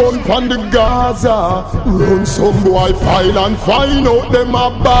full of gun pon the Gaza. Run some boy file and find out them a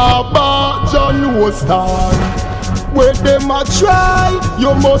Baba John was star. Where them a try,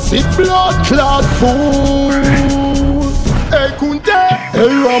 you must see blood clot fool. Hey Kunte,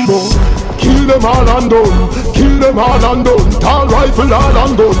 hey Rambo, kill them all and done, kill them all and done. Tall rifle all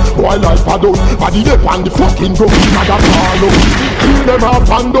and done, boy life a done. Body they pan the fucking gun, mother follow. Kill them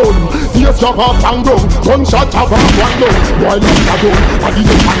all and done, face chop off and gun. Gunshot chop off one gun, boy life a done. Body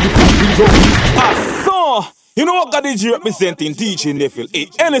they pan the fucking gun. You know what God is representing DJ Neville?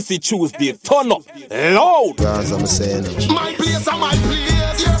 NSC Tuesday, turn up, loud. Guys, I'm saying my place and my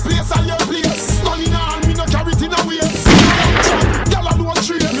place, your place and your place. Money in hand, me no carry it in a waist. Y'all a know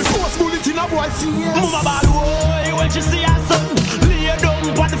tree, me force bullet in a boy face. Mama bad boy, when she see her son, lay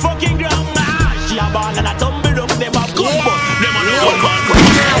down on the fucking ground. She a ball and a tumble down, them a gun, but them a no gun.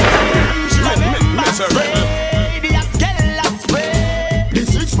 She a member spray, the Kartel spray. The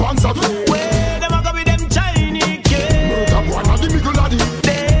 6 months ago.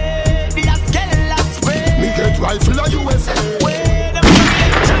 Rifle a USA.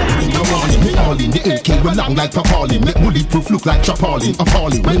 In the morning, me all in the AK will long like Papalin. Make bulletproof look like Chapolin.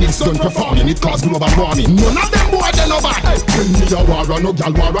 Appalling when it's done performing, it cause global warming. None of them boy they no bad. When me a war, no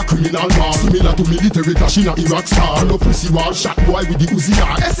gal war, a criminal war. Similar to military clash in a Iraq star. No pussy war, shot boy with the Uzi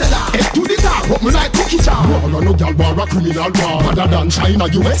R. SLR, head to the top, but me like cookie jar. War, no gal war, a criminal war. Other than China,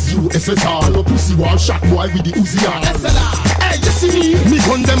 US, USSR. No pussy war, shot boy with the Uzi R. SLR. Hey, you see me? Me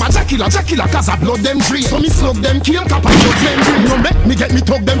gun them a Jackilla, cause I blood them drain. So me slug them, kill cap and blood them drain. No make me get me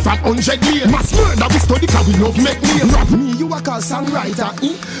tug them fat 100 years. Mass murder we study cause we love make me. Rap me, you a call songwriter,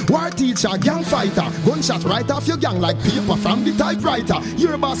 war teacher, gang fighter. Gunshot right off your gang like paper from the typewriter.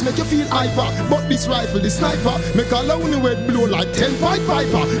 Your boss make you feel hyper, but this rifle, the sniper, make a lonely wet blow like 10 pipe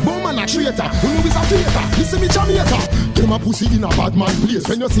piper. Bowman a traitor, who is a traitor. Listen me Jamaica, them a pussy in a bad man place.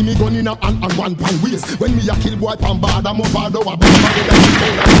 When you see me gun in a hand and one pan waist. When me a kill boy pan bad, I'm a bad.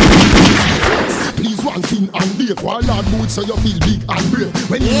 Please one thing and leave. While hard mood so you feel big and brave.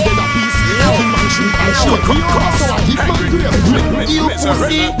 When you get a piece, every man shoot and shake. So I give my grave. You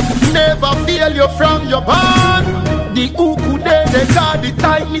pussy never fail you from your band. The uku they got the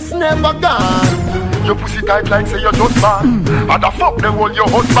tightness never gone. Your pussy tight like say you just man. And the fuck they hold your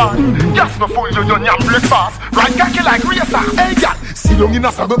husband. Just no fool you yam breakfast. Right cocky like racer. Hey God, sit down in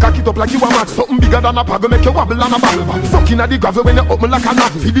a saddle, cock it up like you a match. Something bigger than a pag, make you wobble and a bubble. Fucking at the gravel when you open like a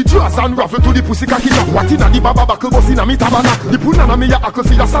novel. Feed the juice and raffle to the pussy cocky up. What in a the baba buckle bus in a me tabernacle. The punana me a ackle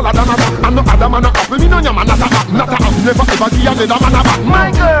see a salad and a back. And no other man a apple, me no yam and not a back. Not a half, never ever give a leather man a back.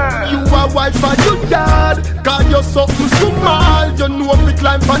 My girl, you a wife and you dad. Cause you're something small. You know me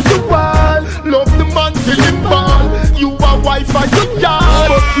climb on the wall. Love the man till him ball. You a wife and you dad.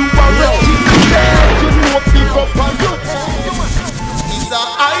 But you a wretched dead. You know pick up and you. It's a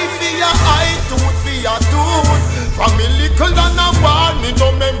eye for your eye, tooth for your tooth. From me little than a war, me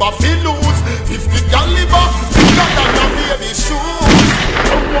no member fi lose. 50 caliber, bigger than a baby shoes.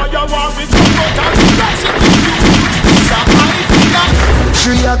 Some boy you want me to go down, that's it with you. It's a eye for your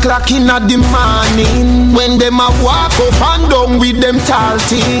 3 o'clock in the morning, when them a walk up and down with them tall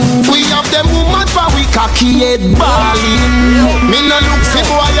things. We have them woman for we cocky head balling. Me no look for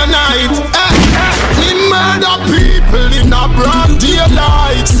boy a night. Me murder people in a broad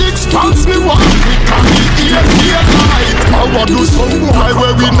daylight. 6 pounds me walk with cocky head daylight. I want to some boy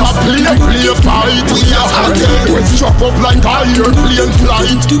where we not play fight. We are hot head, strap up like a airplane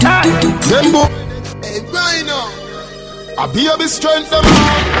flight. Them boy, hey Rhino. A baby strength them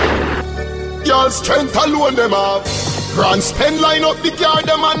have. Y'all strength alone them have. Grand spend line up the car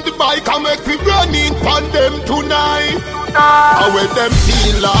them and the bike and make we run in pon them tonight. And when them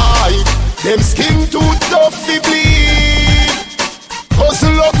feel like them skin too tough to bleed.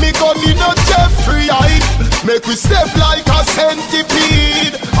 Hustle up me gun in a Jeffrey height. Make we step like a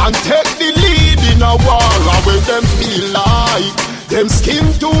centipede and take the lead in a war. And when them feel like them skin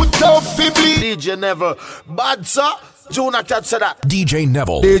too tough to bleed. DJ Neville, bad sir. Jonah catch that. DJ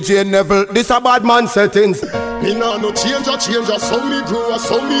Neville. DJ Neville, this a bad man settings. Me no changer, so me grow,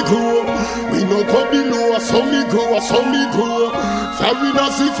 so me grow. We no come below, so me grow, so me grow.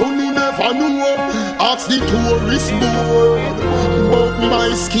 Foreigners if you never know. Ask the tourist board about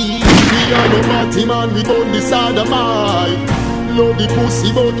my scheme. We are no party man, we don't decide the mind. Love the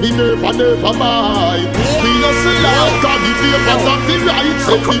pussy but we never buy. We just like God the papers and the rights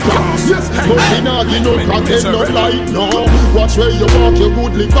of the crowd. Yes, but we not give no Kartel no light, no. Watch where you walk, your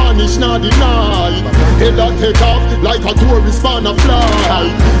goodly vanish, not deny. Head that take off like a tourist man a fly.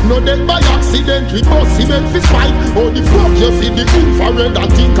 No dead by accident, we bust him and fist fight. Oh the fuck you see the infrared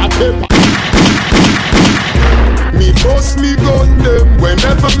and think a paper. Me bust me gun them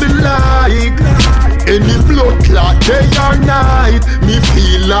whenever me like. Any blood clot day or night, me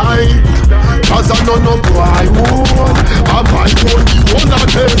feel like. Cause I know no boy would, I might only one of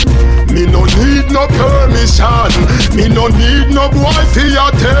them. Me no need no permission, me no need no boy fi ya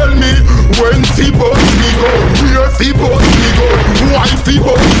tell me when fi bust me go, where fi bust me go, why fi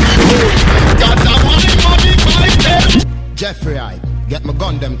bust me go. Got the money by them. Jeffrey, I get my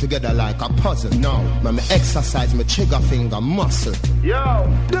gun them together like a puzzle. Now, when me exercise my trigger finger muscle. Yo,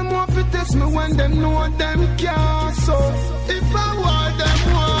 them want to test me when them know them can't. So if I want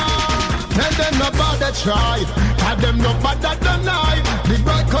them want, tell them no bother try. Tell them no bother deny. The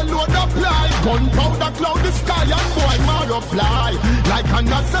breaker load apply. Gunpowder cloud the sky and boy marrow fly. Like a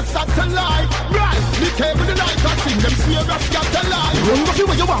NASA satellite. Right, me came with the light and sing them serious satellite. Run go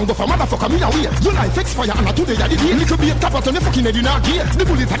where you want go for motherfucker me away. Your life expire and today I did. Little be a tap out on the fucking head in our gate. The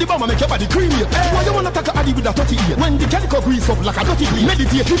bullet at the bomb make your body creamy. Why you wanna take a addy with a 38? When the calico grease up like a dirty blade.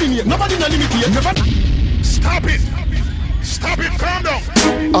 Meditate, eliminate, nobody no limit here. Never. Stop it! Stop it, calm down!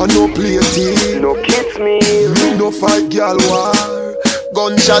 I no play team, no kiss me. Me no fight girl war.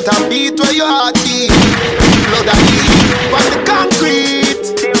 Gunshot and beat where your heart beat. Blood and heat on the concrete.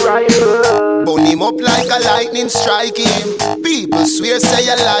 The rifle burn him up like a lightning striking. People swear say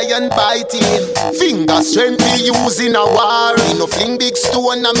a lion biting. Finger strength be using a war. Me no fling big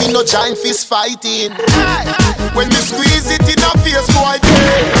stone and me no giant fist fighting. When you squeeze it in a face boy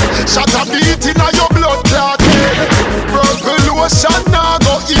dead. Shot a beat in a your blood clot head. Broken lotion now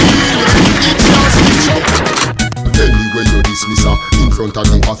go heal. It just stitch up. Anyway you dismiss her. In front of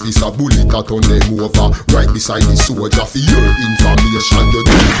the officer, bullet a turn them over. Right beside the soldier for your information. You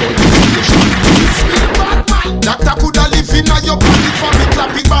dead for the station. Doctor coulda live in a your pocket for me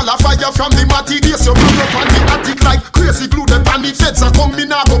clapping ball of fire from the materials. You run up on the attic like crazy glue. The panic feds are coming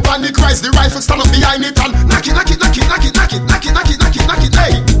now go panic rise. The rifle stand up behind it and knock it, knock it, knock it, knock it, knock it, knock it, knock it, knock it, knock it,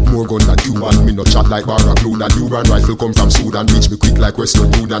 hey. More gun than you and me no chat like barra glue. That you run rifle come from Sudan. Reach me quick like Western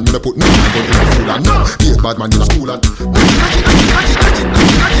Union. Me no put no gun in the food and no be a bad man in the school and knock it, knock it, knock it, knock it, knock it,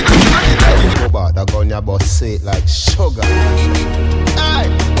 knock it, knock it, knock it, knock it. Go back, that gun your boss say it like sugar. Hey,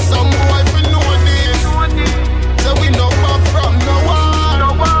 some boy fi know this. So we know up from no one.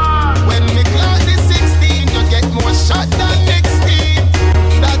 When me clock the 16, you get more shot than 16.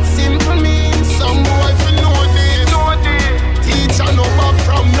 That simple means some boy fi know this. Teacher know up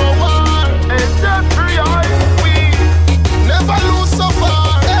from no one. It's that real we never lose so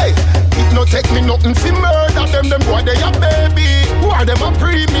far. Hey, it no take me nothing fi murder them boy they a baby. Who are them a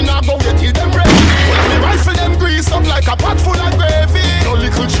pre? Me nah go get till them ready. When me rifle them grease up like a pot full of gravy. No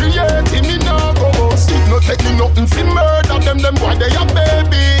little tree in me nah go bust. It no take me nothing fi murder them boy they a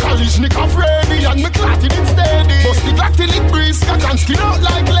baby. College nick off ready and me clotted it steady. Bust the Glock till it breeze, cock and skin out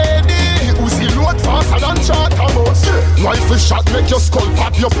like lady. Uzi load faster than charter bus. Rifle shot make your skull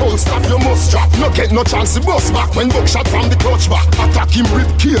pop, your pulse stop, your must drop. No get no chance to bust back when buckshot from the clutch back. Attack him rib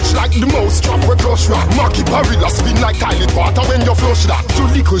cage like the mouse trap we crush rock. Marky barilla spin like toilet water when you flush that. You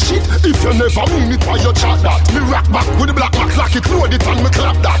little shit if you never mean it why you chat that. Me rock back with the black mark like it load it and me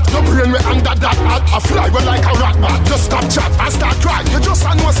clap that. Your brain we under that hat, I fly well like a rat bat. Just stop chat and start cry. You just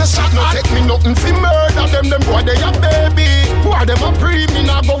a know say shot. No take me nothing fi murder them boy they a baby. Who are them a pre? Me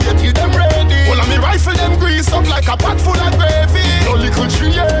nah go get till them ready. Well me rifle them grease up like a pot full of gravy. No little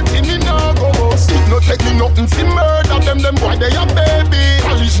tree in me nah go bust. It no take me nothing fi murder them boy they a baby.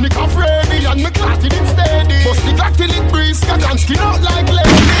 College nick off ready and me clotted it steady. Bust the Glock till it breeze, cock and skin out like lady.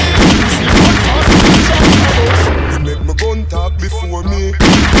 Me make my gun talk before me. Me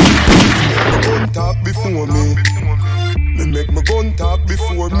gun talk before me. Me make my gun talk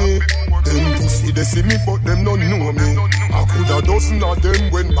before me. Them pussy they see me but them don't know me. I could a dozen of them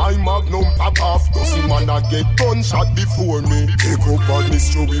when my magnum pop off. Dozen man a get gunshot before me. Take up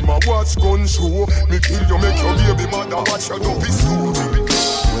badness show him a watch gun show. Me kill you make your baby mother watch your dopey story.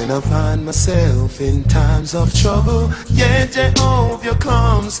 When I find myself in times of trouble, yeah, Jehovah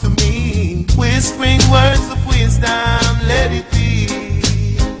comes to me, whispering words of wisdom, let it be.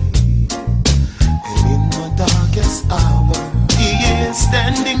 And in my darkest hour, He is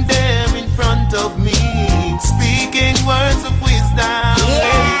standing there in front of me, speaking words of wisdom,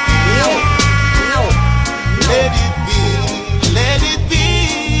 let it be. Let it be, let it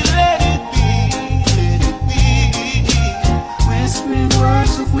be, let it be, let it be. Whispering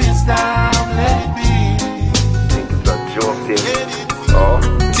words of wisdom, let it be. That's your thing. Oh.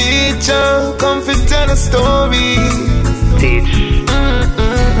 Teacher, come fi tell a story. Teach.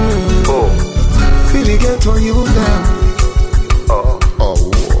 Oh. Feel the ghetto you now. Oh.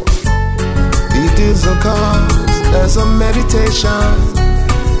 Oh. It is a cause, there's a meditation.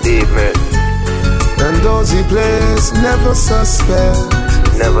 Amen. And all knows the place, never suspect.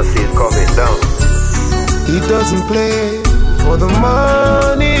 Never see it coming down. He doesn't play for the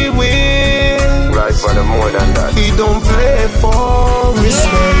money win. Right for the more than that. He don't play for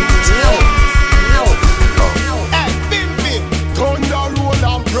respect. Hey, Bim, thunder roll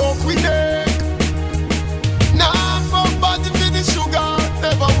and broke with it. Nah, for body for the sugar.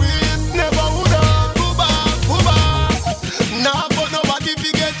 Never win, never woulda. Booba. Nah, for nobody fi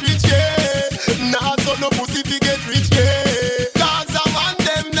get rich, yeah. Nah, so no pussy fi get rich, yeah. Cause I want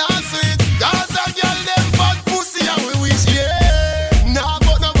them nah sweet. Cause I girl them fat pussy and we wish, yeah. Nah,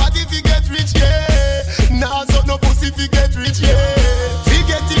 but nobody fi get rich, yeah. Nah, so no pussy fi get rich, yeah. Fi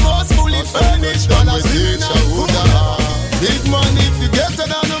get the most fully furnished, dollars in and woulda. Big money fi get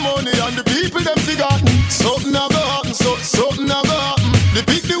it on the money and the people them forgotten. Something a go happen, something a go happen. The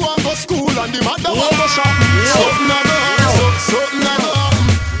big the one go school and the mother one go shopping. Something a go happen, something a go happen.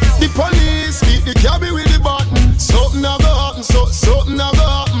 The police keep the cabby with the button. Something a go happen, something a go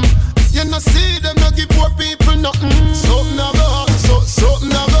happen. You no see them no give poor people nothing. Something a go happen, something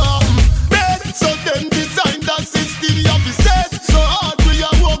a go happen. Bed, so them design that system you have to set. So hard we a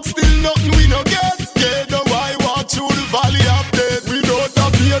work still nothing we no get. Yeah, the why walk through the valley of death. We don't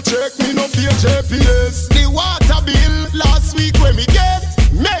have to check, me no fear JPS. The water bill last week when me get.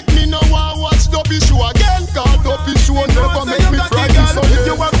 Make me no want watch Dopey show again. Cause Dopey show never make me frightened. So if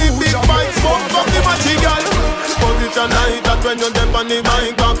you want the big bike, smoke up the material. Position like that when you're deep on the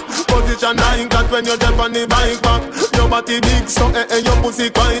bike back. Position like that when you're deep on the bike back. Your body big so your pussy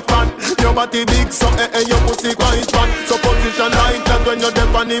quite fat. Your body big so your pussy quite fat. So position like that when you're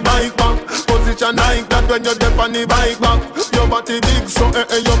deep on the bike back. Position like that when you're deep on the bike back. Your body big so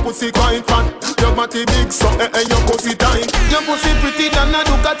your pussy quite fat. Your body big so your pussy tight. Your pussy pretty than a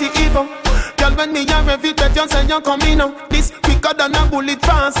Ducati Evo. Girl, when me a rev it, bet you say you coming now. This quicker than a bullet,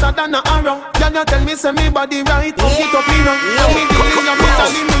 faster than a arrow. Girl, you tell me say me body right, hook it up me now. And me dilly and me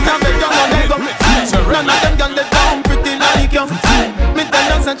tally, me a bet you no let go. None of them girl they down pretty like you. Me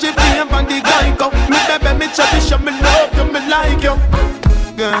tell you say she feel on the guy go. Me baby, me chubby, show me love you, me like you.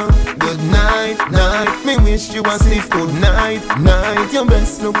 Girl, good night, night. Me wish you a sleep good night, night. Your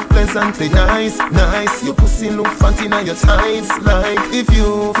breasts look pleasantly nice, nice. Your pussy look fat in your tights. Like if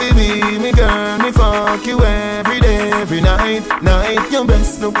you feel me, girl, me fuck you every day, every night, night. Your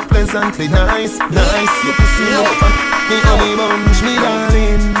breasts look pleasantly nice, nice. Your pussy look fat. Me honey bunch, me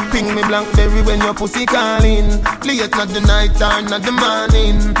darling. Ping me blackberry when your pussy calling. Late not the night or not the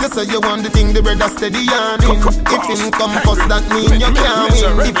morning. You say you want the thing, the bread a steady yarning. If him come first, that mean you can't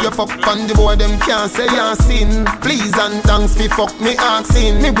win. If you fuck on the boy, them can't say you're sin. Please and thanks fi fuck me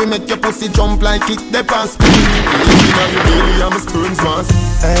asking. Me we make your pussy jump like it the past spin. You know you really am a spoon's mass.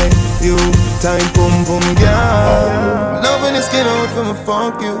 Hey, you time pum pum girl. Loving the skin out for me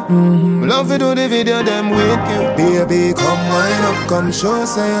fuck you. Love to do the video them with you. Baby, come wind up, come show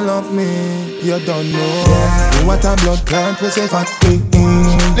say you love me. You don't know what a blood clot we say fat.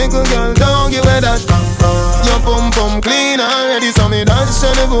 Little girl, don't give it that. Your pum pum clean already, so me dance to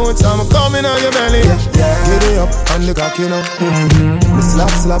the boots. I'm coming on your belly. Get it up and the cocky now. Me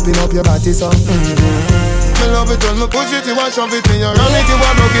slapping up your body so. Me love it when me push it, you want shove it. Me you ram it, you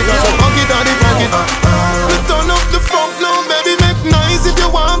want broke it, so fuck it and the fuck it. Me turn up the funk now, baby, make noise if you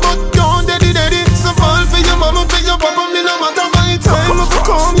want, but don't daddy. So fall for your mama, for your papa, me no matter my time. If you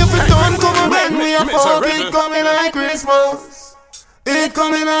come, if you don't come, when we are fuck, it coming like Christmas. It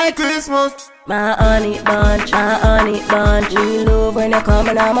coming like Christmas. My honey bunch, we love when you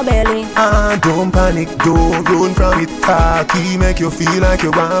coming on my belly. Don't panic, don't run from it. Cocky make you feel like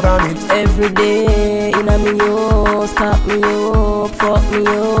you want vomit. Every day, in a me house, cock me up, fuck me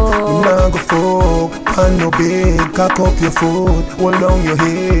up. Now go fuck, on no bed, cock up your foot, hold down your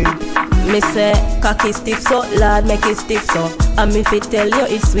head. Me say, cocky stiff so, lad make it stiff so. And me fit tell you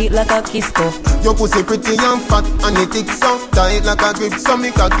it's sweet like a kisco. Your pussy pretty and fat and it thick so. Tight like a grip so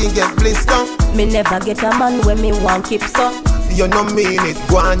me cocky get blister. Me never get a man when me want keep so. You no mean it,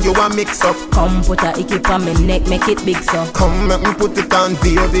 go on you a mix up. Come put a icky on me neck, make it big so. Come make me put it on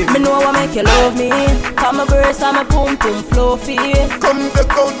baby. Me know what make you love me. Come my breast and my pum pum fluffy. Come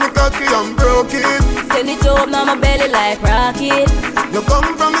take out me cocky and broke it. Send it up now my belly like rocket. You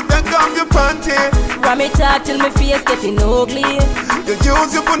come from me take off your panty. Ram it out till my face getting ugly. You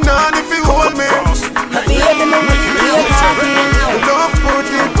use your banana if you hold me. My baby me really happy. You don't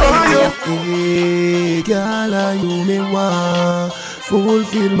put it on you. Hey, girl, are you me want?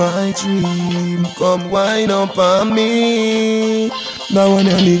 fulfill my dream. Come wind up on me. Now on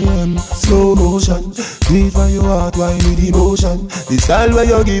your name, slow motion. Do it for your heart, why need emotion? The style where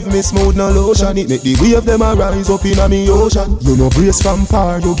you give me smooth no lotion. It make the wave them a rise up in a me ocean. You know brace from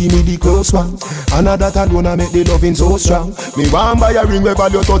far, you give me the close one. Another that wanna make the loving so strong. Me want buy a ring where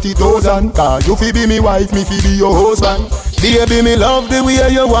value 30,000. Cause you fi be me wife, me fi be your husband. Baby, me love the way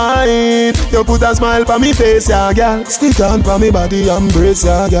you whine. You put a smile pa me face, yeah, girl. Stick on pa me body, embrace,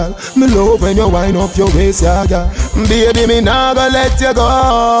 yeah, girl. Me love when you wind up your waist, yeah, girl. Baby, me nah go let you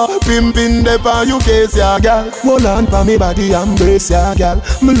go. Pimpin' the pa you case, yeah, girl. Hold on pa me body, embrace, yeah, girl.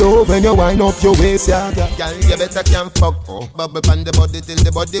 Me love when you wind up your waist, yeah, girl. Girl, you better can't fuck. Bubble pan the body till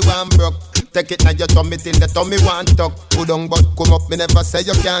the body one broke. Take it now your tummy till the tummy want tuck. Put on but come up, me never say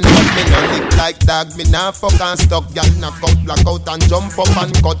you can't fuck. Me no lick like dog, me nah fuck and stuck. Girl, nah fuck. Black out and jump up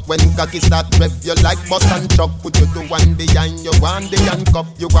and cut. When cocky start rev, you like bust and chuck. Put you to one behind, you want the handcuff.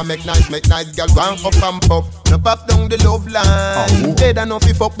 You want make nice, girl, want up and puff. No pop down the love line. Better no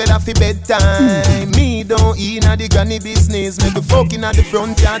fi fuck, better fi bedtime. Me don't eat na the granny business. Maybe fucking at the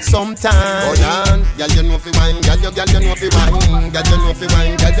front yard sometime. Hold on, girl, you know fi wine. Girl, you know fi wine. Girl, you know fi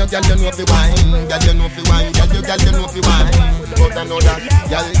wine. Girl, you know fi wine. Girl, you know fi wine. Girl, you know fi wine. But I know that,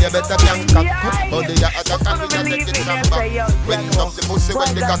 girl, you better can't cock. But the attack and we take it from back. When you up the pussy,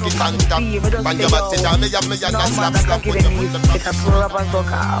 when the cocky can't tap. When you back it down, me have me and I slap when you put the back.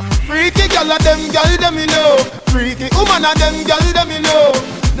 Freaky girl of them, girl them me know. Freaky woman of them, girl them me know.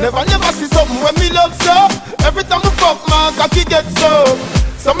 Never see something when me love so. Every time we fuck, my cocky get so.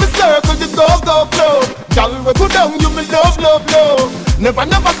 So me circle the go flow. Girl we go down, you me love.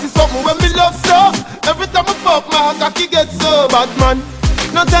 Never see something when me love so. Every time we fuck, my cocky get so. Bad man.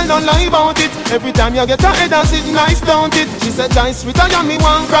 No tell no lie about it. Every time you get her head and sit nice, don't it? She said, "Dice sweet and me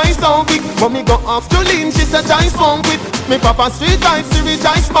one cry so big." But me go off to lean, she said, "Dice smoke it." Me papa street vibes, she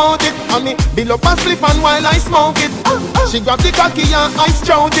rejoice about it. And me bill up a spliff and while I smoke it. She grab the cocky and I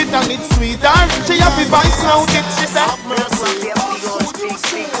strout it. And it's sweeter, she happy by smoke it. She said, "Have mercy,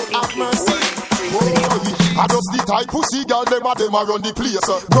 have mercy." I just the type pussy girl, them a run the place.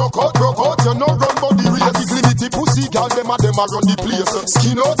 Broke out, you no run but the race. The glimity pussy girl, them a run the place.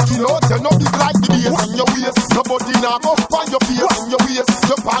 Skin out, you no big like the base in your waist. Nobody now go find your face in your waist.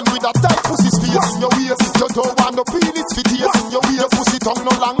 You pan with a tight pussy space in your waist. You don't want no peel it fit in your waist. Your pussy tongue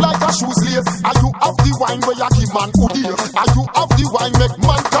no long like a shoes lace. Are you have the wine where you give man good ear? Are you have the wine make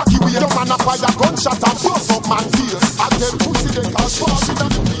man cocky wear? Your man a fire gunshot and bust up man face. I tell pussy they can't pass it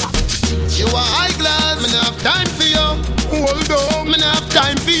and you are high glass, me nah have time for you. Hold on, me nah have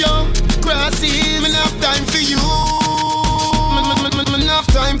time for you. Crossing, me nah have time for you. Me nah have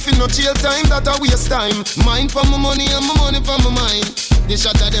time for no jail time, that a waste time. Mine for my money and my money for my mind. The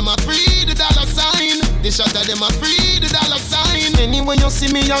shot of them a free the dollar sign. The shot of them a free the dollar sign. Anyway you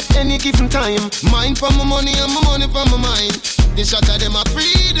see me at any given time. Mine for my money and my money for my mind. The shot of them a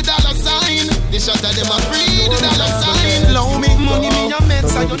free the dollar sign. The shot of them a free the dollar sign. Low me money me a met,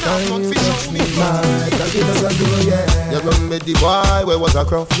 so you not fi show me. You run with the boy where was a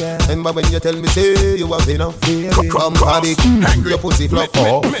crop. Remember when you tell me say you have enough. Come body, your pussy flop.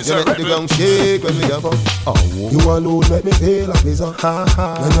 You make the ground shake when we have up. You alone make me feel like me so.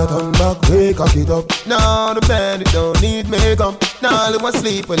 When you turn back, wake up it up. Now the bed it don't need makeup. Now I want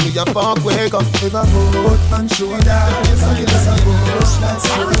sleep when we a fuck wake up. If I go and show that.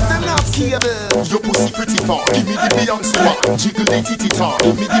 Your pussy pretty far, give me the Beyonce one. Jiggle the titty tar,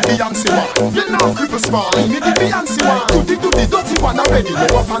 give me the Beyonce one. You know cripple small, give me the Beyonce one. Do the dirty one already, no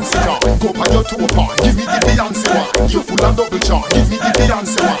a fancy car. Go by your toe part, give me the Beyonce one. You full and double charge, give me the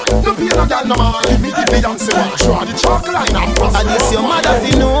Beyonce one. No pay no girl no man, give me the Beyonce one. Draw the chalk line and pass. And this your mother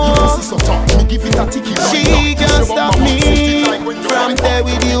fi know. You pussy so tough, me give it a ticky. She can't stop me from there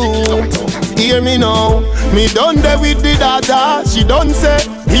with you. Hear me now, me done there with the daughter. She done say,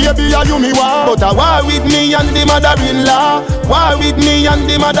 baby, are you me want? But I war with me and the mother-in-law. War with me and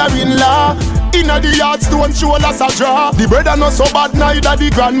the mother-in-law. Inna the yard stone shoulders a draw. The brother not so bad neither the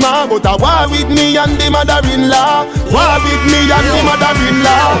grandma. But I war with me and the mother-in-law. War with me and the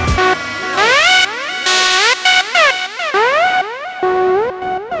mother-in-law.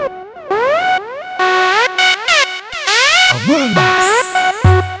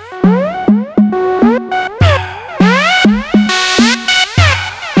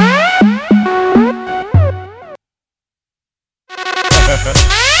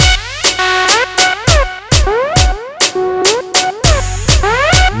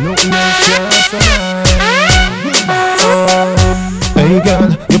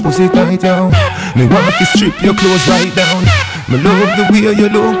 Tight down. Me want to strip your clothes right down. Me love the way you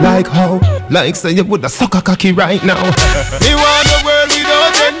look like how. Like say you woulda suck a cocky right now. Me want the world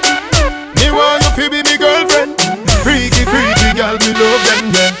girl, me love them,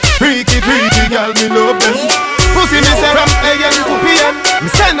 yeah. Freaky girl, me love them. Pussy me say from AM to PM. Me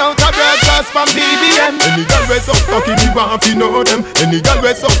send out a broadcast from BBM. Any girl we suck cocky, me want fi know them. Any girl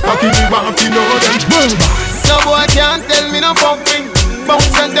we suck cocky, me want fi know them. No boy can't tell me no fuck me.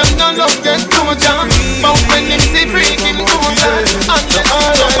 Bounce and them no love get too much on. Bounce when them see freaking too much on. And them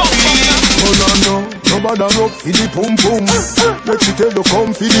hold on no, nobody rock for the pum pum. Let you tell you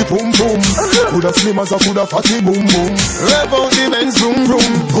come for the pum pum. Coulda slim as a coulda fatty boom boom. Rev out the Benz vroom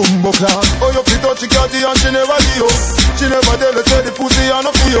vroom. Bumbo class. Oh you fit touch the catty and she never leave you. She never tell you say the pussy and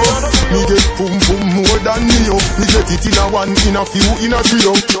a feel. Me get pum pum more than me yo. Me get it in a one, in a few, in a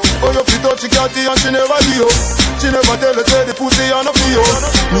trio. Oh you fit touch the catty and she never leave you. She never tell you say the pussy and a feel.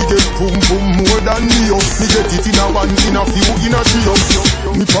 Me get pum pum more than me yo. Me get it in a one, in a few, in a trio.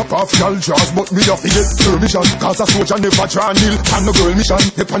 Me pop off y'all jaws, but me a forget permission. Cause a soldier never try nil. And no girl mission.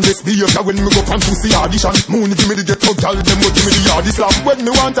 Dep on this behavior when me go pan pussy audition. Moon give me the ghetto gal, them go give me the yardie slap. When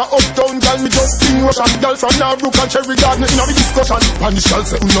me want a uptown gal, me just sing Russian. Gal from Narbrook and Cherry Garden in a discussion. Spanish gal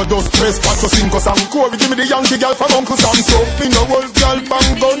say no just press pat to sing cause I'm Corey give me the Yankee gal from Uncle Sam. So me no wolf gal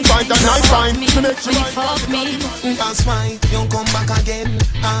bang gun fight and I find me make sure you fuck me. That's why you come back again.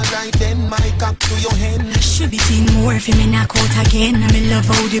 Alright then, my cock to your hand. Should be seen more if me knock out again. I me love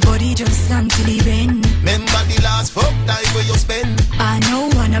how the body just stand to the bend. Remember the last fuck time where you spend. I know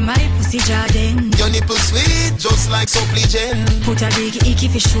one of my pussy jardin. Your nipple sweet, just like Supplicant. Put a big icky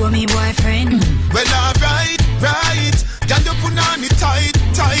fi show me boyfriend. Well alright, right. Can you put on it tight,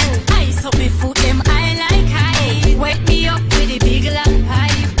 tight? Ice up me foot, them I like high. Wet me up with the big long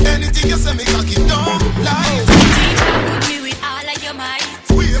pipe. Anything you say me cocky don't lie. Teacher put me with all of your might.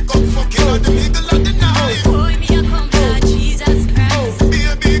 Wake up fucking on the middle of the night. Boy me a come for Jesus Christ.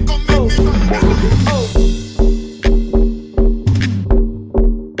 Baby come make me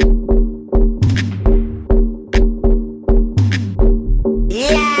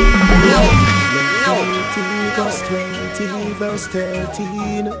Verse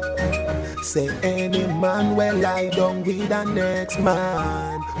 13. Say any man will lie down with the next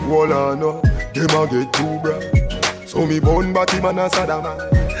man. Well I know, them a get too bright. So me born body man a sad man.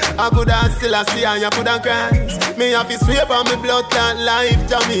 I coulda still a see and you coulda cry. Me have to sweep on me blood that life.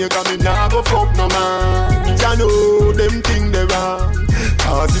 Jamaica me nah go fuck no man. Ya know them thing they wrong.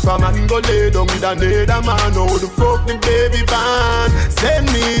 Cause if a man go lay down with another man, how the fuck the baby van?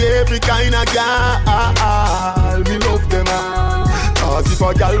 Send me every kind of girl. Me love them all. Cause if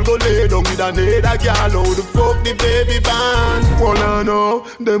a girl go lay down with another girl, how the fuck the baby band? Well I know,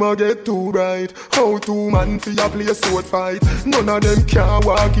 them a get too bright. How two man fi a play a sword fight? None of them can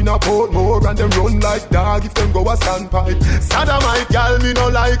walk in a Portmore and them run like dog if them go a standpipe. Sodomite girl, me no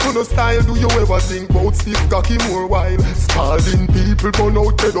like no style. Do you ever think about stiff cocky more wild? Spalding people burn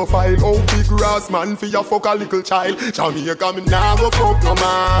out pedophile. How big grass man fi a fuck a little child? Jamaica me nah go fuck no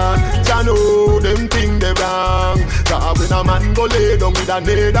man. Ya know them thing they wrong. Cause when a man go lay down with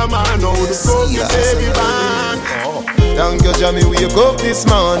another man, how the fuck the baby man? Thank you, Jamie, wake up this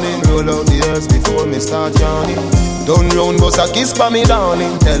morning. Roll out the earth before me start yawning. Don't round bust a kiss for me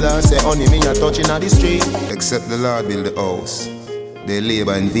darling. Tell her say honey me a touching at the street. Except the Lord build the house, they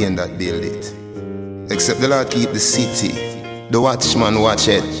labor in vain that build it. Except the Lord keep the city, the watchman watch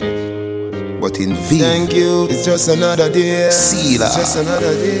it, but in vain. Thank you, it's just another day. See that, it's just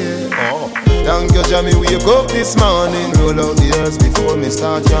another day. Thank you, Jamie, wake up this morning. Roll out the earth before me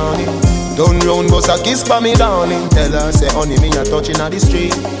start yawning. Don't round bust a kiss for me darling. Tell her say honey me a touching at the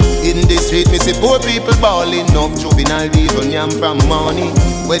street. In the street me see poor people balling. Enough juvenile even yam from money.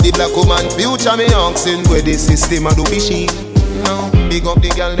 Where the black woman future me asking. Where the system a do be sheep. No, big up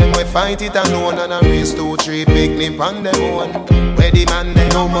the girl them we fight it alone. And a race 2-3 picnic on them own. Where the man them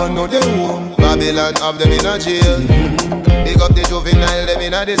no man know them home. Babylon have them in a jail. Big up the juvenile them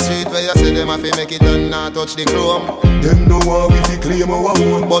in the street. Where you say them have to make it and not touch the chrome. Them know how we fi claim our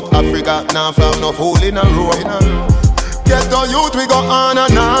own. But Africa now found enough hole in a room. Get our youth we go on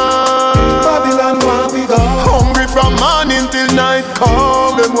and on. Babylon where we go. Hungry from morning till night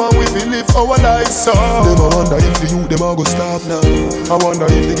come. Them want we fi live our life so. Them a wonder if the youth them a go stop now. I wonder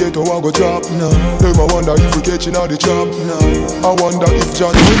if the ghetto a go drop now. Them a wonder if we catching all the trap now. I wonder if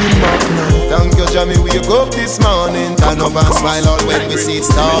John winning back now. Thank you, Jamie, wake up this morning. Turn up and smile out when we see it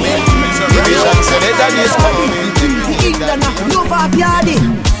storming. The vision say better days coming. England no pop yardy.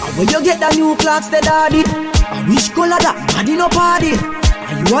 When you get the new clocks, the daddy. I wish color that body no party.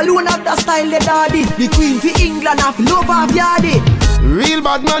 And you alone have the style, the daddy. The queen for England have love of yardy. Real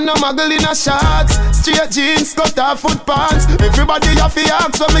bad man no muggle in a shots. Straight jeans, cut off foot pants. Everybody have to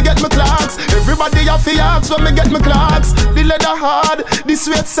ask when me get my clocks. Everybody have to ask when me get my clocks. The leather hard, the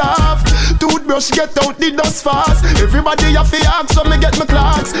sweat soft. Toothbrush get out the dust fast. Everybody have to ask when me get my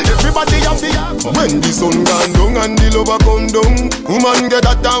clocks. Everybody have to ask. When the sun gone down and the lover come down, woman get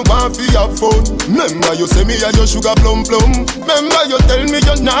that down want fi have fun. Remember you say me a your sugar plum plum. Remember you tell me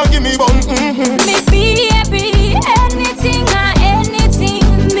you nah give me bun. Me baby, anything or anything,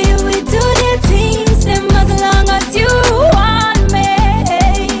 me will do the things them as long as you want me.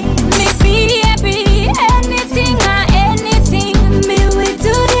 Me baby, anything or anything, me will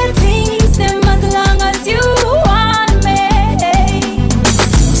do the things them as long as you want me.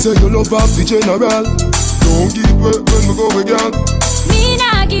 Say you love off the general. Don't give way when we go again. Me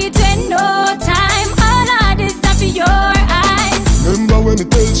nah give you no time. All of this stuff for your eyes. Remember when me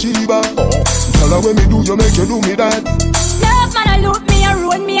tell Sheba, tell her when me do you make you do me that. Love man, I look me and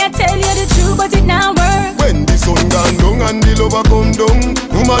ruin me. I tell you the truth, but it not work. When the sun gone down and the lover come down,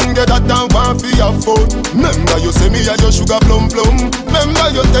 woman get that down want fi have fun. Remember you say me a your sugar plum plum. Remember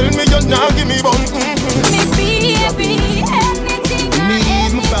you tell me you nah give me bun. Me baby, anything me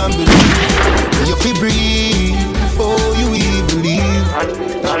is my family. You fi breathe before you even leave.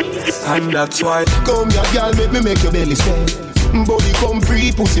 And that's why come here, girl, make your belly swell. Body come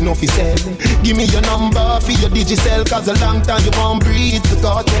free, pussy no fi sell. Give me your number for your digicel, cause a long time you won't breathe the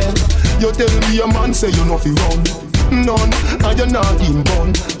cartel. You tell me a man say you no fi run. None, and you're not in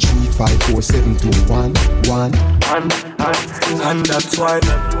bun. 3, 5, 4, 7, 2, 1, 1. And that's why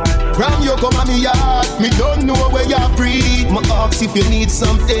Ram you come at me yard, me don't know where you breathe. My ask if you need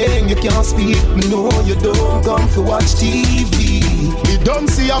something, you can't speak. Me know you don't come to watch TV. Me don't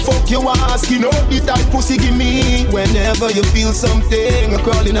see a fuck you ask, you know the type pussy give me. Whenever you feel something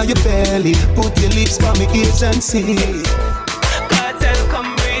crawling on your belly, put your lips by me ears and see. Kartel,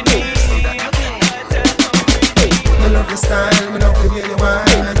 come with me. Me love your style, me love the way you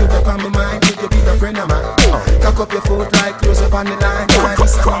whine. And you back on my mind, could you be the friend of mine? Cock up your foot like close up on the line.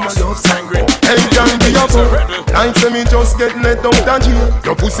 This is my love sangre. Hey, can't be a fool. Like say me just get let out of jail.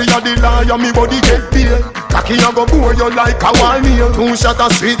 Your pussy a the liar, me body get bail. Cocky a go bore you like a wall meal. 2 shot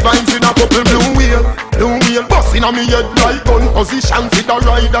of street vibes in a couple blue wheel. Blue wheel busting on me head like gun position. Fit a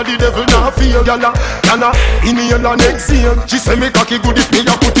rider, the devil not feel. Yana, inhale and exhale. She say me cocky good if me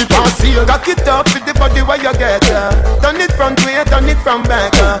a put it on sale. Cock it up with the body where you get turn it front way, turn it from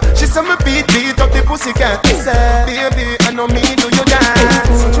back She say me beat up the pussy cat. She say, baby, I know me do you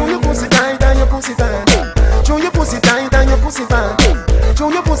dance. Show your pussy tight and your pussy fat. Show your pussy tight and your pussy fat.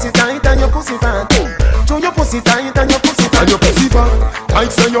 Show your pussy tight and your pussy fat. Show your pussy tight and your pussy fat. And your pussy fat.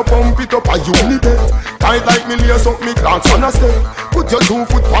 Tight say you pump it up and you need it. Tight like me lace up me clocks on a step. Put your 2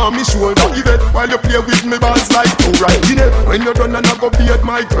 foot on me shoulder, give it. While you play with me balls like 2 right in it. When you're done and I go beard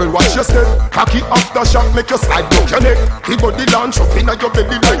my girl, watch your step. Cocky after shot, make your slide broke your neck. The body launch up in your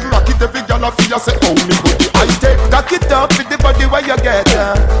belly like rocket. Every girl a feel say, oh me body I take. Cock it up with the body where you get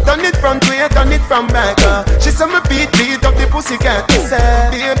turn it front way, turn it from back She say me beat up the pussy cat. She say,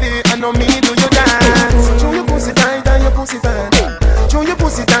 baby, I know me do you dance. Show your pussy tight and your pussy fat. Show your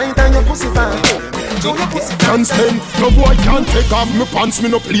pussy tight and your pussy fat. Show your pussy tight. Can't stand, no boy can't take off my pants. Me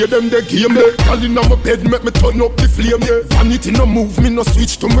no play them the game. Girl inna my bed make me turn up the flame. Vanity no move, me no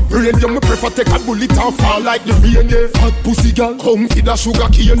switch to my brain. Me prefer take a bullet and fall like the rain. Fat pussy girl, come feed a sugar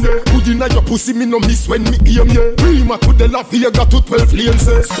cane. Good inna your pussy, me no miss when me aim. Prima to the La Vega to 12 lanes.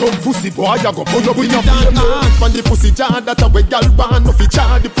 Some pussy boy I go put up in a flame. When the pussy jar that a way girl born, no fi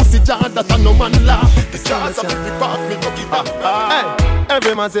jar the pussy jar that a no man laugh. The stars of the park me go give up. Hey,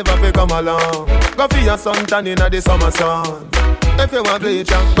 every man say fi come along. Go for your suntan inna the summer sun. If you want bleach,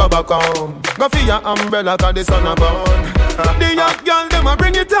 go back home. Go for your umbrella 'cause the sun a burn. The young girl them a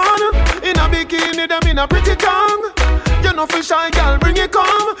bring it on. In a bikini them in a pretty tongue. You know fi shy girl bring it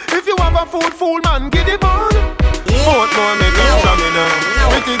come. If you have a fool man get it on. More make them from me now.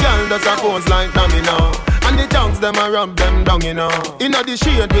 Pretty girl does a pose like dummy now. And the tongues them a rub them down you know. Inna the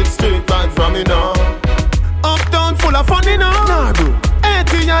shade with straight vibes from me now. Uptown full of fun you know. Nah bro.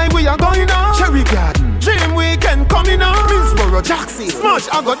 ATI we are going on. Cherry Garden. Dream Weekend coming on. Minsboro, Jackson. Smash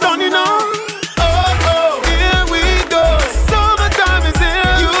I got done you know. Oh, here we go. Summertime is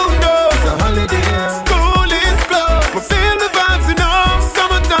here. You know. It's a holiday. School is closed. We feel the vibes you know.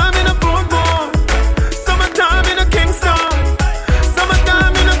 Summertime in a Portmore. Summertime in a Kingston.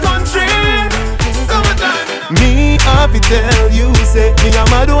 Summertime in a country. Summertime in a... Me have to tell you say me a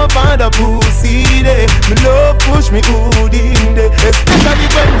mad over the pussy day. Me love push me good in day. Especially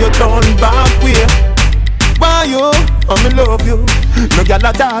when you turn back way. Why you? I me love you. No girl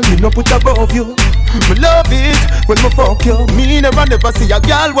at all, me no put above you. Me love it when me fuck you. Me never see a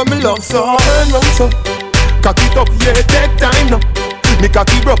girl when me love so. Turn round so, cock it up, yeah, take time now. Me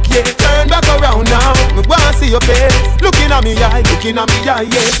cocky broke, yeah, turn back around now. Me wanna see your face, looking at me eye,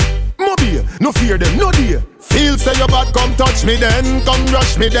 yeah. Mobile, no fear them, no dear. Feel say your bad, come touch me then, come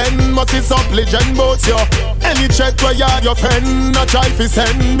rush me then. Must is up legend boats yo. Any check where you have your friend, a try fi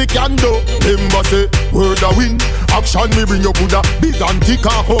send me can do. Remember say, word a win. Action me bring your Buddha, big and thick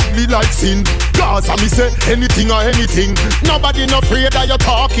and ugly like sin. Cause I me say, anything or anything. Nobody no afraid that you're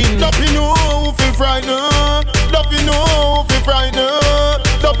talking. Don't you know fi frightened? Don't you know fi frightened?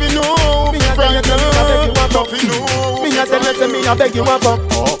 Don't you know fi frightened? Don't you know? Me a tell you say me a beg you a fuck.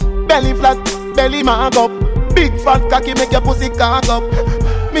 Belly flat, belly mag up. Big fat cocky make your pussy cock up.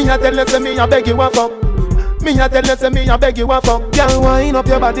 Me a tell you say me a beg you a fuck. Me a tell you say me a beg you a fuck. Girl, wind up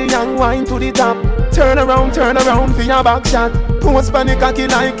your body and wind to the top. Turn around for your back shot. Post panic cocky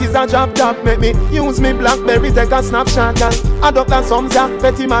like it's a drop top. Make me use me BlackBerry take a snapshot. Girl, adopt and some zap,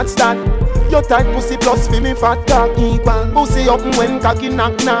 petty mad start. Your tight pussy plus fi me fat cock equal. Pussy up when cocky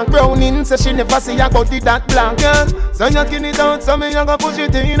knock. Browning say she never see a body that black. Girl, so you skin it out, so me a go push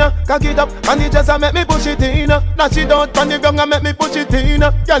it in. Cock it up, and it just a make me push it in. Dash it out, and the ground a make me push it in.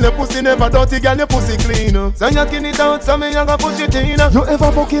 Girl, your pussy never dirty, girl, your pussy clean. So you skin it out, so me a go push it in. You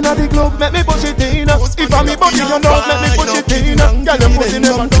ever fucking at the club, make me push it in. If I'm me body, you know, make me push it in. Girl, your pussy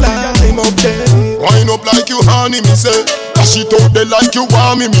never dirty, girl. Wind up like you honey, me say. Dash it out there like you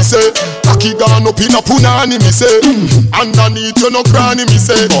want me say. Cocky gone up in a punani, me say. Underneath you no granny, me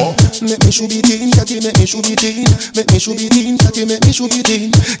say. Make me should be teen, catty, make me should be teen. Make me should be teen, catty, make me should be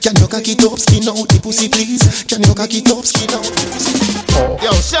teen. Can you cocky top skin out the pussy, please? Can you cocky top skin out the pussy?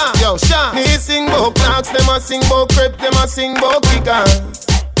 Yo, Sha. Me sing bout clocks, them a sing bout crepe, them a sing bout kickers.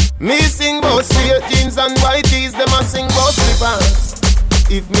 Me sing bout straight jeans and white tees, them a sing bout slippers.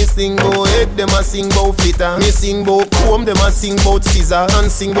 If me sing bout head, them a sing bout fitter. Me sing bout comb, them a sing bout scissor. And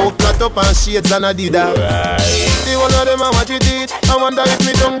sing bout flat up and shades and Adidas. The one of them a watch it teach. I wonder if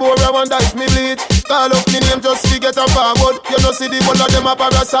me tongue bore, I wonder if me bleach. Call up me name just to get a forward. You know see the one of them a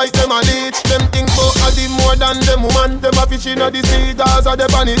parasite, them a leech. Them think bout a the more than them woman. Them a fish in a the sea, cause a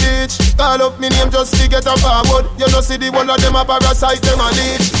the bunny ditch. Call up me name just to get a forward. You know see the one of them a parasite, them a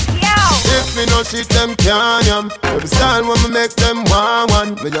leech. If me no shit, them can't yam. Every style when me make them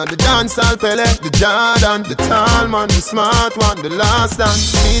one. Me got the dancehall Pele, the Jordan, the tall man, the smart one, the last one.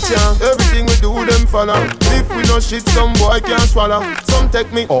 Teacher, everything we do them follow. If we no shit, some boy can't swallow. Some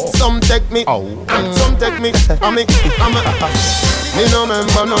take me, some take me, some take me. Me no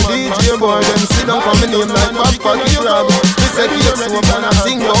member no DJ boy. Them sit down for me name like Papa the Crab. Me say keep soap and I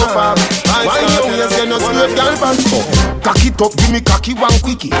sing go far. I start to say no straight girl pan. Cock it up, give me cocky one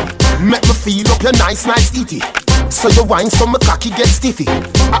quickie. Make me feel up your nice titty. So you wine so my cocky get stiffy.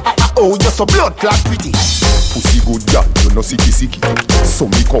 Oh, you're so blood clot pretty. Pussy good girl, you no sicky. So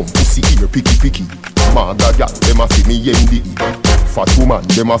me come pussy here picky. Maga girl, them a fi me MDE. Fat woman,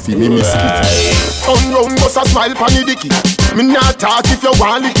 them a fi me Miss Kitty. Turn round, bust a smile pan the dicky. Me not talk if you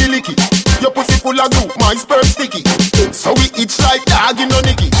want licky. Your pussy full of glue, my sperm sticky. So we itch like dog in no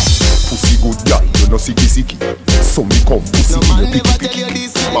nicky. Pussy good girl, you no sicky. So me come pussy here picky.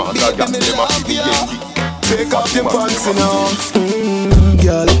 Maga girl, them a fi me MDE. Take off your pants now.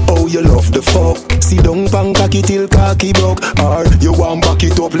 Girl, oh you love the fuck. Sit down pan cocky till cocky broke. Or you want back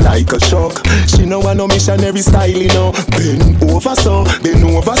it up like a shock. She no want no missionary style, you know. Bend over so.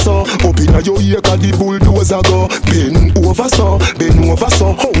 Up inna your ear 'cause the bulldozer go. Bend over so.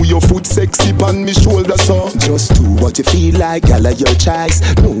 How your foot sexy pan me shoulder so. Just do what you feel like, girl, of your choice.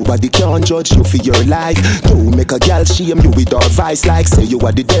 Nobody can judge you for your life. Don't make a girl shame you with our vice. Like say you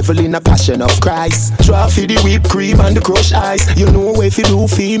are the devil in a passion of Christ. Try for the whipped cream and the crushed ice. You know if you do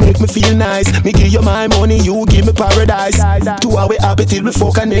feel, make me feel nice. Me give you my money, you give me paradise. 2 hours happy till we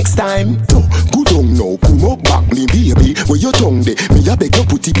fuck next time. Good on now, come up back me baby. Where your tongue dey? Me a beg you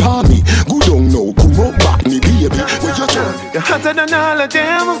put it on me. Good on now, come up back me baby. Where your tongue? You're hotter than all of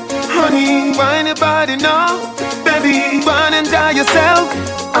them, honey. Why anybody know? Baby, run and die yourself.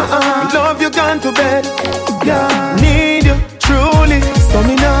 Love you gone to bed. Yeah, need you truly. So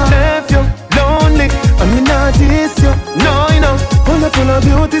me not left you lonely. And me not diss you. No, you know. Full of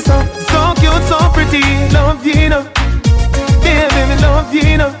beauty, so cute, so pretty. Love you, know. Baby, me love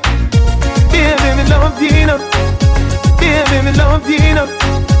you, know. Baby, me love you, know. Baby, me love you, know.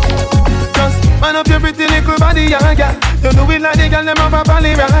 Just man up your pretty little body, yeah, yeah. You do it like the girl, them have a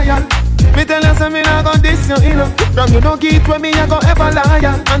valley, royal. Me tell you something, I got this, you know. From you don't get with me, I got ever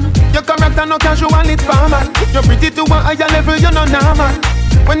liar. And your character no casual, it's formal. You're pretty to a higher level, you're not normal.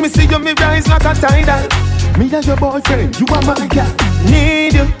 When me see you, me rise like a tidal. Me as your boyfriend, you are my girl.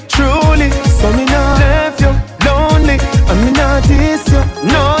 Need you, truly. So me not left you lonely. And me not diss you,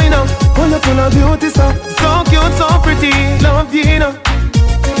 no, you know. All full of beauty, so cute, so pretty. Love you, you know.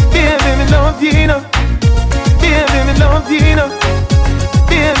 Baby, me love you, you know. Baby, me love you, you know.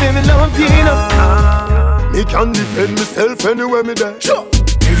 Baby, me love you, you know. Me can defend myself anywhere me there. Sure.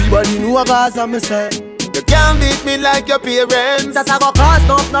 Everybody know what cause I'm say. You can't beat me like your parents. That I go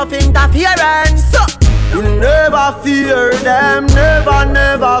cause no interference. You never fear them,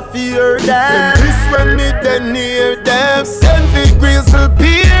 never fear them. And this when me then near them. 7 degrees will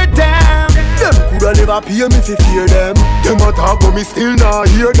beer them. Them coulda never pay me fi fear them. Them a talk but me still not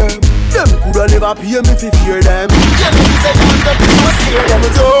hear them. Them coulda never pay me fi fear them. Yeah, me say you want to fear them.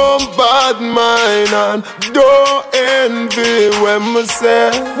 Don't bad mind and don't envy when me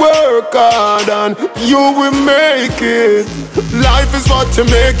say work hard and you will make it. Life is what you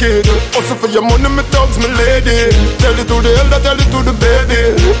make it. Also for your money, me thugs, me lady. Tell it to the elder, tell it to the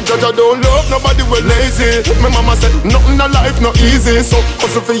baby. Judge I don't love nobody, we lazy. My mama said nothing in life not easy. So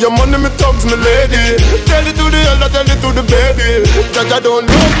also for your money, me thugs, me lady. Tell it to the elder, tell it to the baby. Judge I don't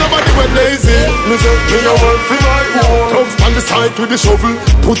love nobody, we lazy. Me say me a work for my own. Thugs on the side with the shovel.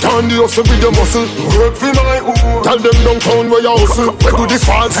 Put on the hustle with your muscle. Work for my own. Tell them downtown where you hustle. We do this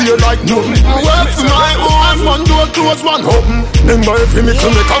falls here like nothing. Work for my own. One door close, one open. Remember every me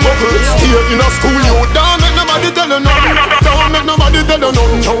can make a muckle. Stay in a school, you don't make nobody tell you nothing. Don't make nobody tell you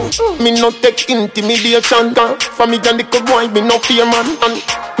nothing. Me no take intimidation. For me and the good boy, me no fear man. And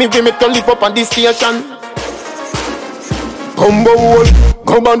me we make you live up on this station. Combo hole,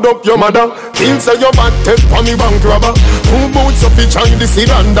 come and up your mother. Things say your bad take for me bank robber. Who boots up each and this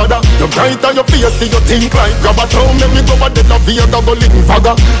and dada. You bright on your face, you think like grabber. Don't make me go a dead love here, go living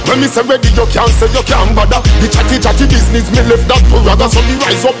fagger. When me say ready, you can't say you can't bother. The chatty business, me left that to ragga. So me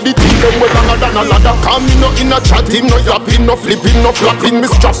rise up the thing, them well longer than a ladder. Come me no in a chatting, no yapping, no flipping, no flapping. Me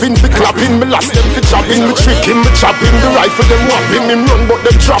strapping, me clapping, me last them for chopping. Me tricking, me chopping, the rifle them whopping. Me run but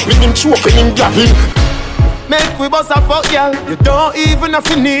them trapping, him choking, him gapping. Make we bust a fuck, y'all. You don't even have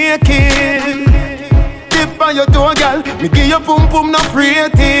to naked. Dip on your door, girl. Me give you pum pum no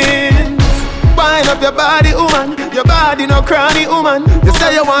rating. Wind up your body, woman. Your body no cranny, woman. You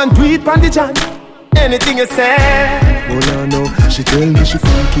say you want to eat on the jam. Anything you say. Oh no, she tell me she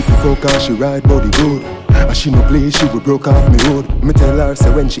freak if you fuck her, she ride body good. And she no play, she will broke off me hood. Me tell her,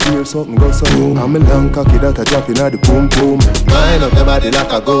 say when she hear something go so boom. I'm a long cocky that a drop in the boom boom. Wind up your body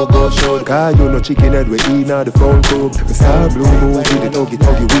like a go-go show. Cause you no chicken head we eat now the phone tube. Me star blue movie, the tuggy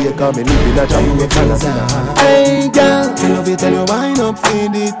way. Cause me live in a Jamaica. Hey girl, I love it tell you wind up for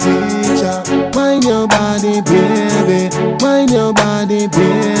the teacher. Wind your body baby. Wind your body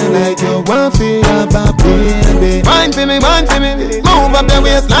baby. Like you want to have a baby. Wind for me, wind for me. Move up the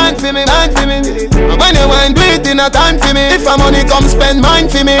waistline for me, wind for me. When you wind, do it in a time for me. If a money come spend mine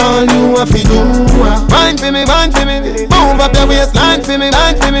for me. All you have to do, wind for me, wind for me. Move up the waistline for me,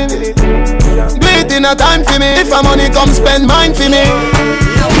 wind for me. Do it in a time for me. If a money come spend mine for me.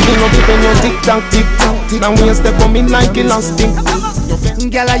 You know it when you tick-tock, tick-tock. Now when you step on me like elastic.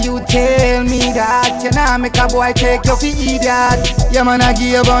 Girl, you tell me that you nah make a boy take you for idiot. Yeah, man, I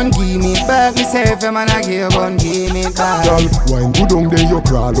give one, give me back. Me say, if man, I give one, give me back. Girl, wine good on there, you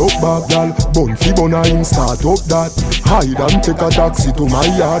crawl up back, girl. Bun fi bun and start up that. Hide and take a taxi to my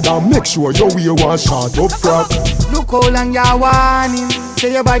yard and make sure you wear one short up frock. Look how long you want him.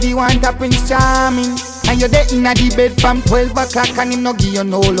 Say your body want a Prince Charming. And you're there in the bed from 12 o'clock and him no give you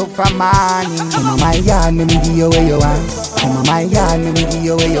no love for morning. Come on my yard, me give you where you want. Come on my yard, me give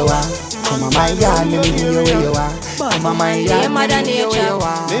you where you want. Come on my yard, me give you where you want. Come on my yard, me give you where you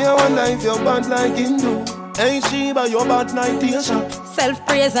want. Me I wonder if you're bad like Hindu. Ain't she but you're bad like Tisha.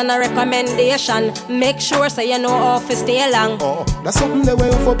 Self-praise and a recommendation. Make sure so you know how to stay long. Oh, that's something the way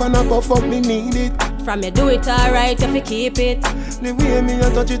you up and I puff up, me need it. From you do it alright if you keep it. The way me I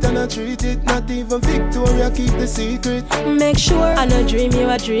touch it and I treat it. Not even Victoria keep the secret. Make sure I no dream you,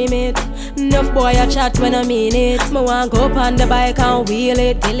 I dream it. Enough boy I chat when I mean it. Me want go up on the bike and wheel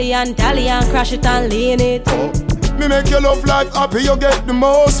it. Dilly and dally and crash it and lean it. Oh. Me make your love life happy, you get the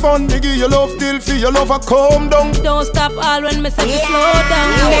most fun. Me give your love till feel your love a calm down. Don't stop all when me say you slow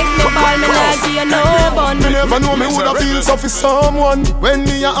down. Make me ball me like you no bun. Me never know me woulda feel so for someone. When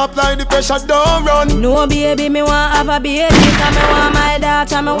me a apply the pressure, don't run. No baby, me want have a baby. Cause me want my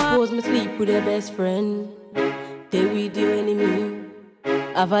daughter, me want. Suppose me sleep with your best friend. They with your enemy.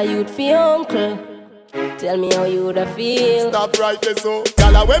 Have a youth for your uncle. Tell me how you woulda feel. Stop right there so.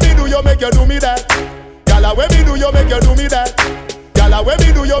 Gala when me do you make you do me that. Gala when me do you make you do me that. Gala when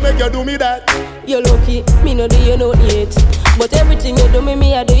me do you make you do me that. You lucky, me no do you no yet. But everything you do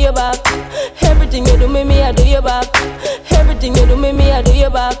me, I do you back. Everything you do me, I do you back. Everything you do me, I do you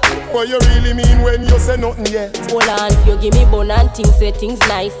back. What you really mean when you say nothing yet? Hold on, you give me bone and things, say things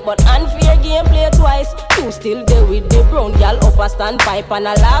nice. But unfair game play twice. You still there with the brown girl up a standpipe. And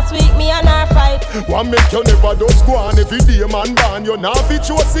last week me and her fight. One make you never do squan every day man ban. You now fit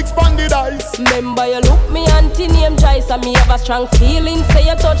show 6 banded eyes. Remember you look me auntie name Joyce. And me have a strong feeling say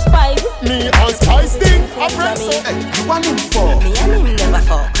you touch spice. Me and Spice thing, a friend so you want him for? Me and him never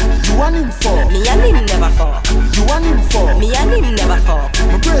fuck. You want him for? Me and him never fuck. You want him for? Me and him never fuck.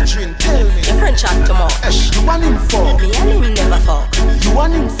 My brethren, tell me. Your friend chat too much. You want him for? Me and him never fuck. You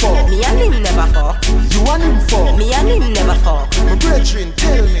want him for? Me and him never fuck. You want him for? Me and him never fuck. My brethren,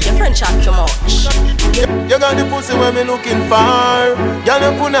 tell me. Your friend chat too much. You got the pussy where me looking for. Y'all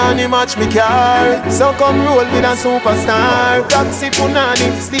no punani match me car. So come roll with a superstar. Taxi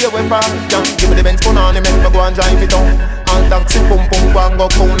punani, stay away far. Give me the Benz punani, make me go and drive it on. All taxi pum pum go and go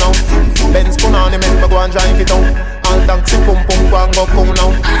cool now. Benz punani, make me go and drive it on. All taxi pum pum go and go cool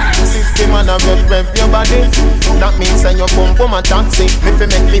now. 50 man a rev your body. That means that you pum pum a taxi. Me fi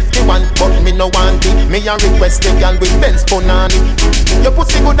make 51, but me no want it. Me a request the girl with Benz punani. Your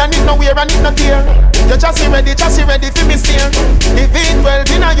pussy good and it no wear and it no tear. You chassis ready for me steer. The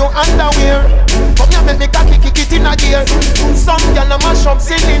V12 inna your underwear. Come here make me cocky kick it in a gear. Some gyal a mash up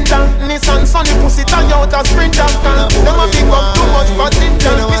cylinder. Nissan Sunny pussy tie out a Sprinter. Them a pick up too much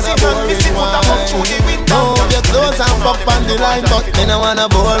passenger. Missy foot a walk through the window. Move your clothes and fuck on the line, but me no want a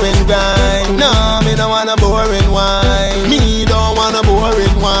boring grind. No, me no want a boring wine. Me don't want a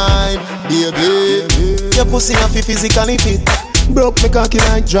boring wine, baby. Your pussy a fi physically fit. Broke me cocky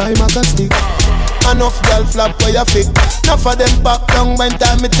like dry maca stick. Enough girl flap where you fit. Enough of them pop down when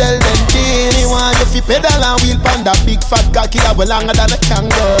time me tell them this. Me want you fi pedal and wheel pan that big fat cocky that way longer than a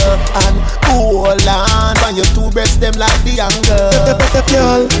kangaroo. And hold on when you two breasts them like the angle.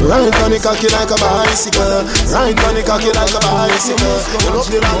 Girl, ride on the cocky like a bicycle. Ride on the cocky like a bicycle. You love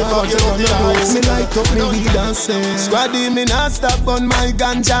the cocky, you love the ice. Me light up me weed and say squaddy me not stop on my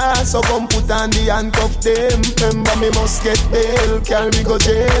ganja. So come put on the handcuff them. Remember me must get bail. Carry me go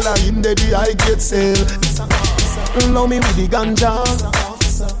jail and in the I get sale. Love me with the ganja.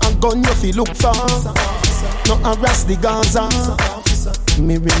 A gun you feel look for. No harass the Gaza.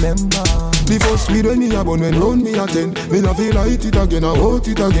 Me remember the first weed when me a bun when round me a 10. Me no feel like it again, I want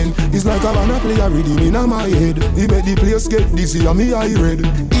it again. It's like a banana play a rhythm in my head. He make the place get dizzy and me eye red.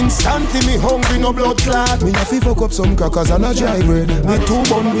 Instantly me hungry, no blood clot. Me a fi fuck up some crackers and a dry bread. Me two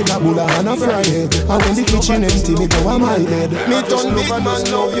bun with a bulla and a fry head. And when the kitchen empty, me go on my bed. Me done big man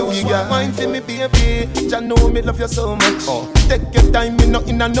love you, you got wine for me baby. Jah know me love you so much. Take your time, me not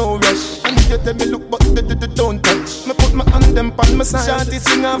in a no rush. And if you tell me look but don't touch. Me put my hand them on my side. Shawty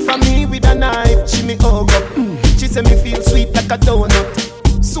sing off for me with a knife. She me hug up. She say me feel sweet like a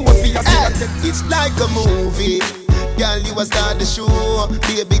donut. Sophia said it's like a movie. Girl, you a star the show.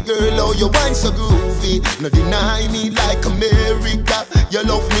 Baby girl, oh, you wine so groovy. No deny me like America. You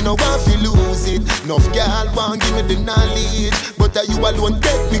love me, no want to lose it. Enough girl want give me the knowledge, but you alone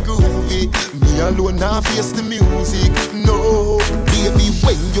get me groovy. Me alone now face the music. No, baby,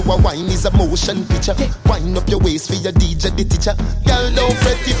 when you a wine is a motion picture. Wind up your waist for your DJ, the teacher. Girl, don't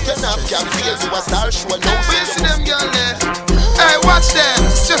fret if you're not can feel you a star show. No, we'll see them girl there. Hey, watch them,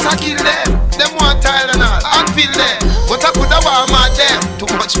 it's just a kill them. Them want tile and all, and feel them. But I could have warm at them.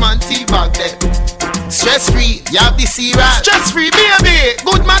 Too much man tea bag them. Stress free, you have the cereal. Stress free, baby,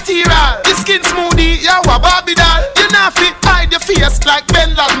 good material. The skin smoothie, you have a Barbie doll. You not fit hide your face like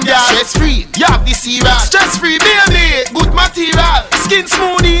Ben Laden. Stress free, you have the cereal. Stress free, baby, good material. Skin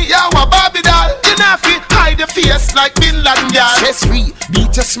smoothie, you have a Barbie doll. You not fit hide your face like Ben Laden. Stress free,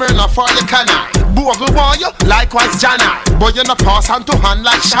 beat your Smyrna for your canine. Bogle want you, likewise Jana. But you not pass hand to hand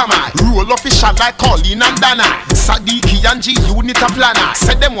like Shammai. Roll up your shot like Colleen and Dana. Sadiki and G unit a planner.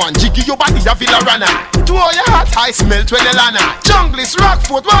 Said them one jiggy your body a Villa runner. To all your hot ice melt when you lana. Junglist,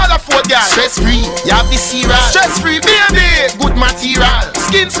 Rockford, Waterford, girl. Stress free, you have the cereal. Stress free, baby, good material.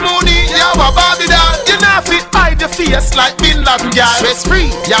 Skin smoothie, you have a Barbie doll. You not fit hide your face like Bin Laden, girl. Stress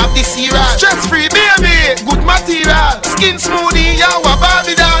free, you have the cereal. Stress free, baby, good material. Skin smoothie, you have a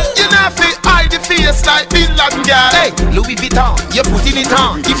Barbie doll. You not fit hide your face like Bin Laden, girl. Hey, Louis Vuitton, you putting it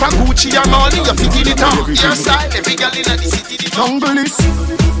on. If a Gucci and money, you fitting it on. Your style, every girl in the city, the jungle is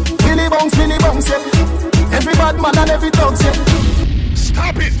Billy Bounce, yeah. Every bad man and every dog, yeah.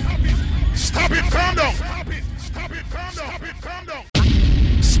 Stop it! Stop it, calm down! Stop it, calm down! Calm down!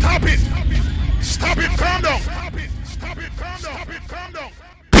 Stop it! Stop it, calm down! Stop it, calm down! Calm down!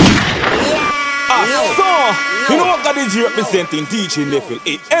 So, you know what God is representing DJ Neville?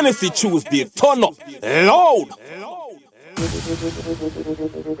 A NSC Tuesday, turn up loud. Dance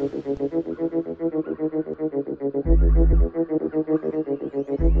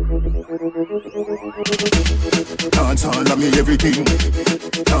all of me everything.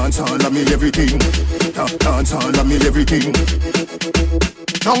 Dance all of me everything. Dance all of me everything.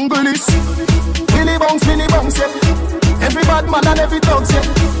 Jungle is Billy Bounce, yeah. Every bad man and every dog, yeah.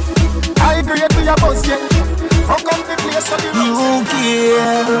 I grade with your boss, yeah. Fuck up the place of the You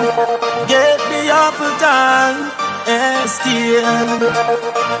can get the apple time and steal.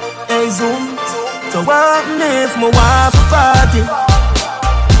 Hey Zoom, so what if my wife a party?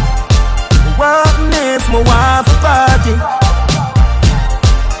 What if my wife a party?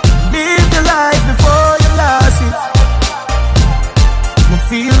 Live the life before you lost it. Me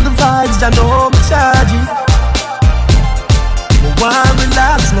feel the vibes, I know me charge it. Me want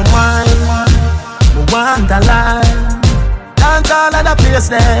relax my mind. Me want a line. Dance all of the place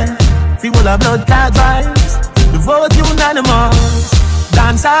there. Feel all the blood clot vibes. We vote unanimous.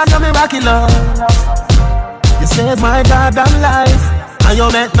 Dance all of me rocky love. You saved my goddamn life. And you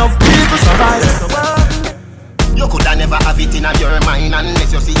make enough people survive. You coulda never have it in your mind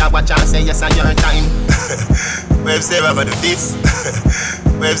unless you see a watch and say yes on your time. We've said about do this.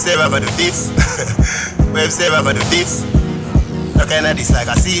 We've said about do this. We've said about do this. Looking at this like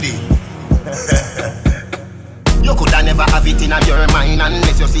a CD. You coulda never have it in your mind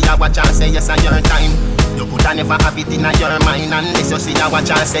unless you see a watch and say yes on your time. You coulda never have it in your mind unless you see a watch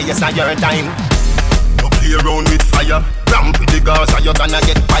and say yes on your time. You play around with fire. Ramp with the Gaza, you're gonna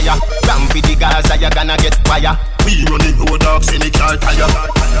get fire. Ramp with the Gaza, you're gonna get fire. We running road dogs in the car tire.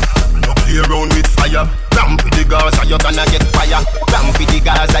 You play around with fire. Ramp with the Gaza, you're gonna get fire. Ramp with the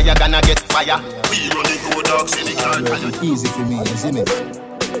Gaza, you're gonna get fire. We running road dogs in the car tire. Easy for me, you see me?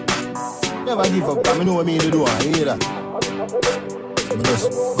 Never give up, I know what I mean to do, you hear that? So me just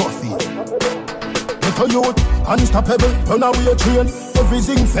go for it. Little youth, unstoppable, run away a train.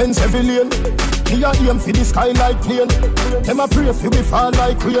 Everything fence, every lane. Me a aim for the sky like plane. Them a pray for we fall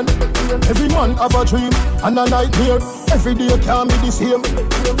like rain. Every man have a dream and a nightmare. Every day can't be the same.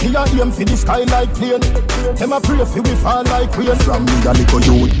 Me a aim for the sky like plane. Them a pray for we fall like rain. From me a little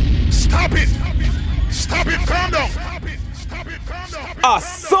youth. Stop it! Stop it! Calm down! Stop it! Calm down!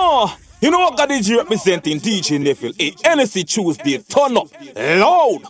 So, you know what God is representing DJ Neville? A NSC Tuesday, turn up loud.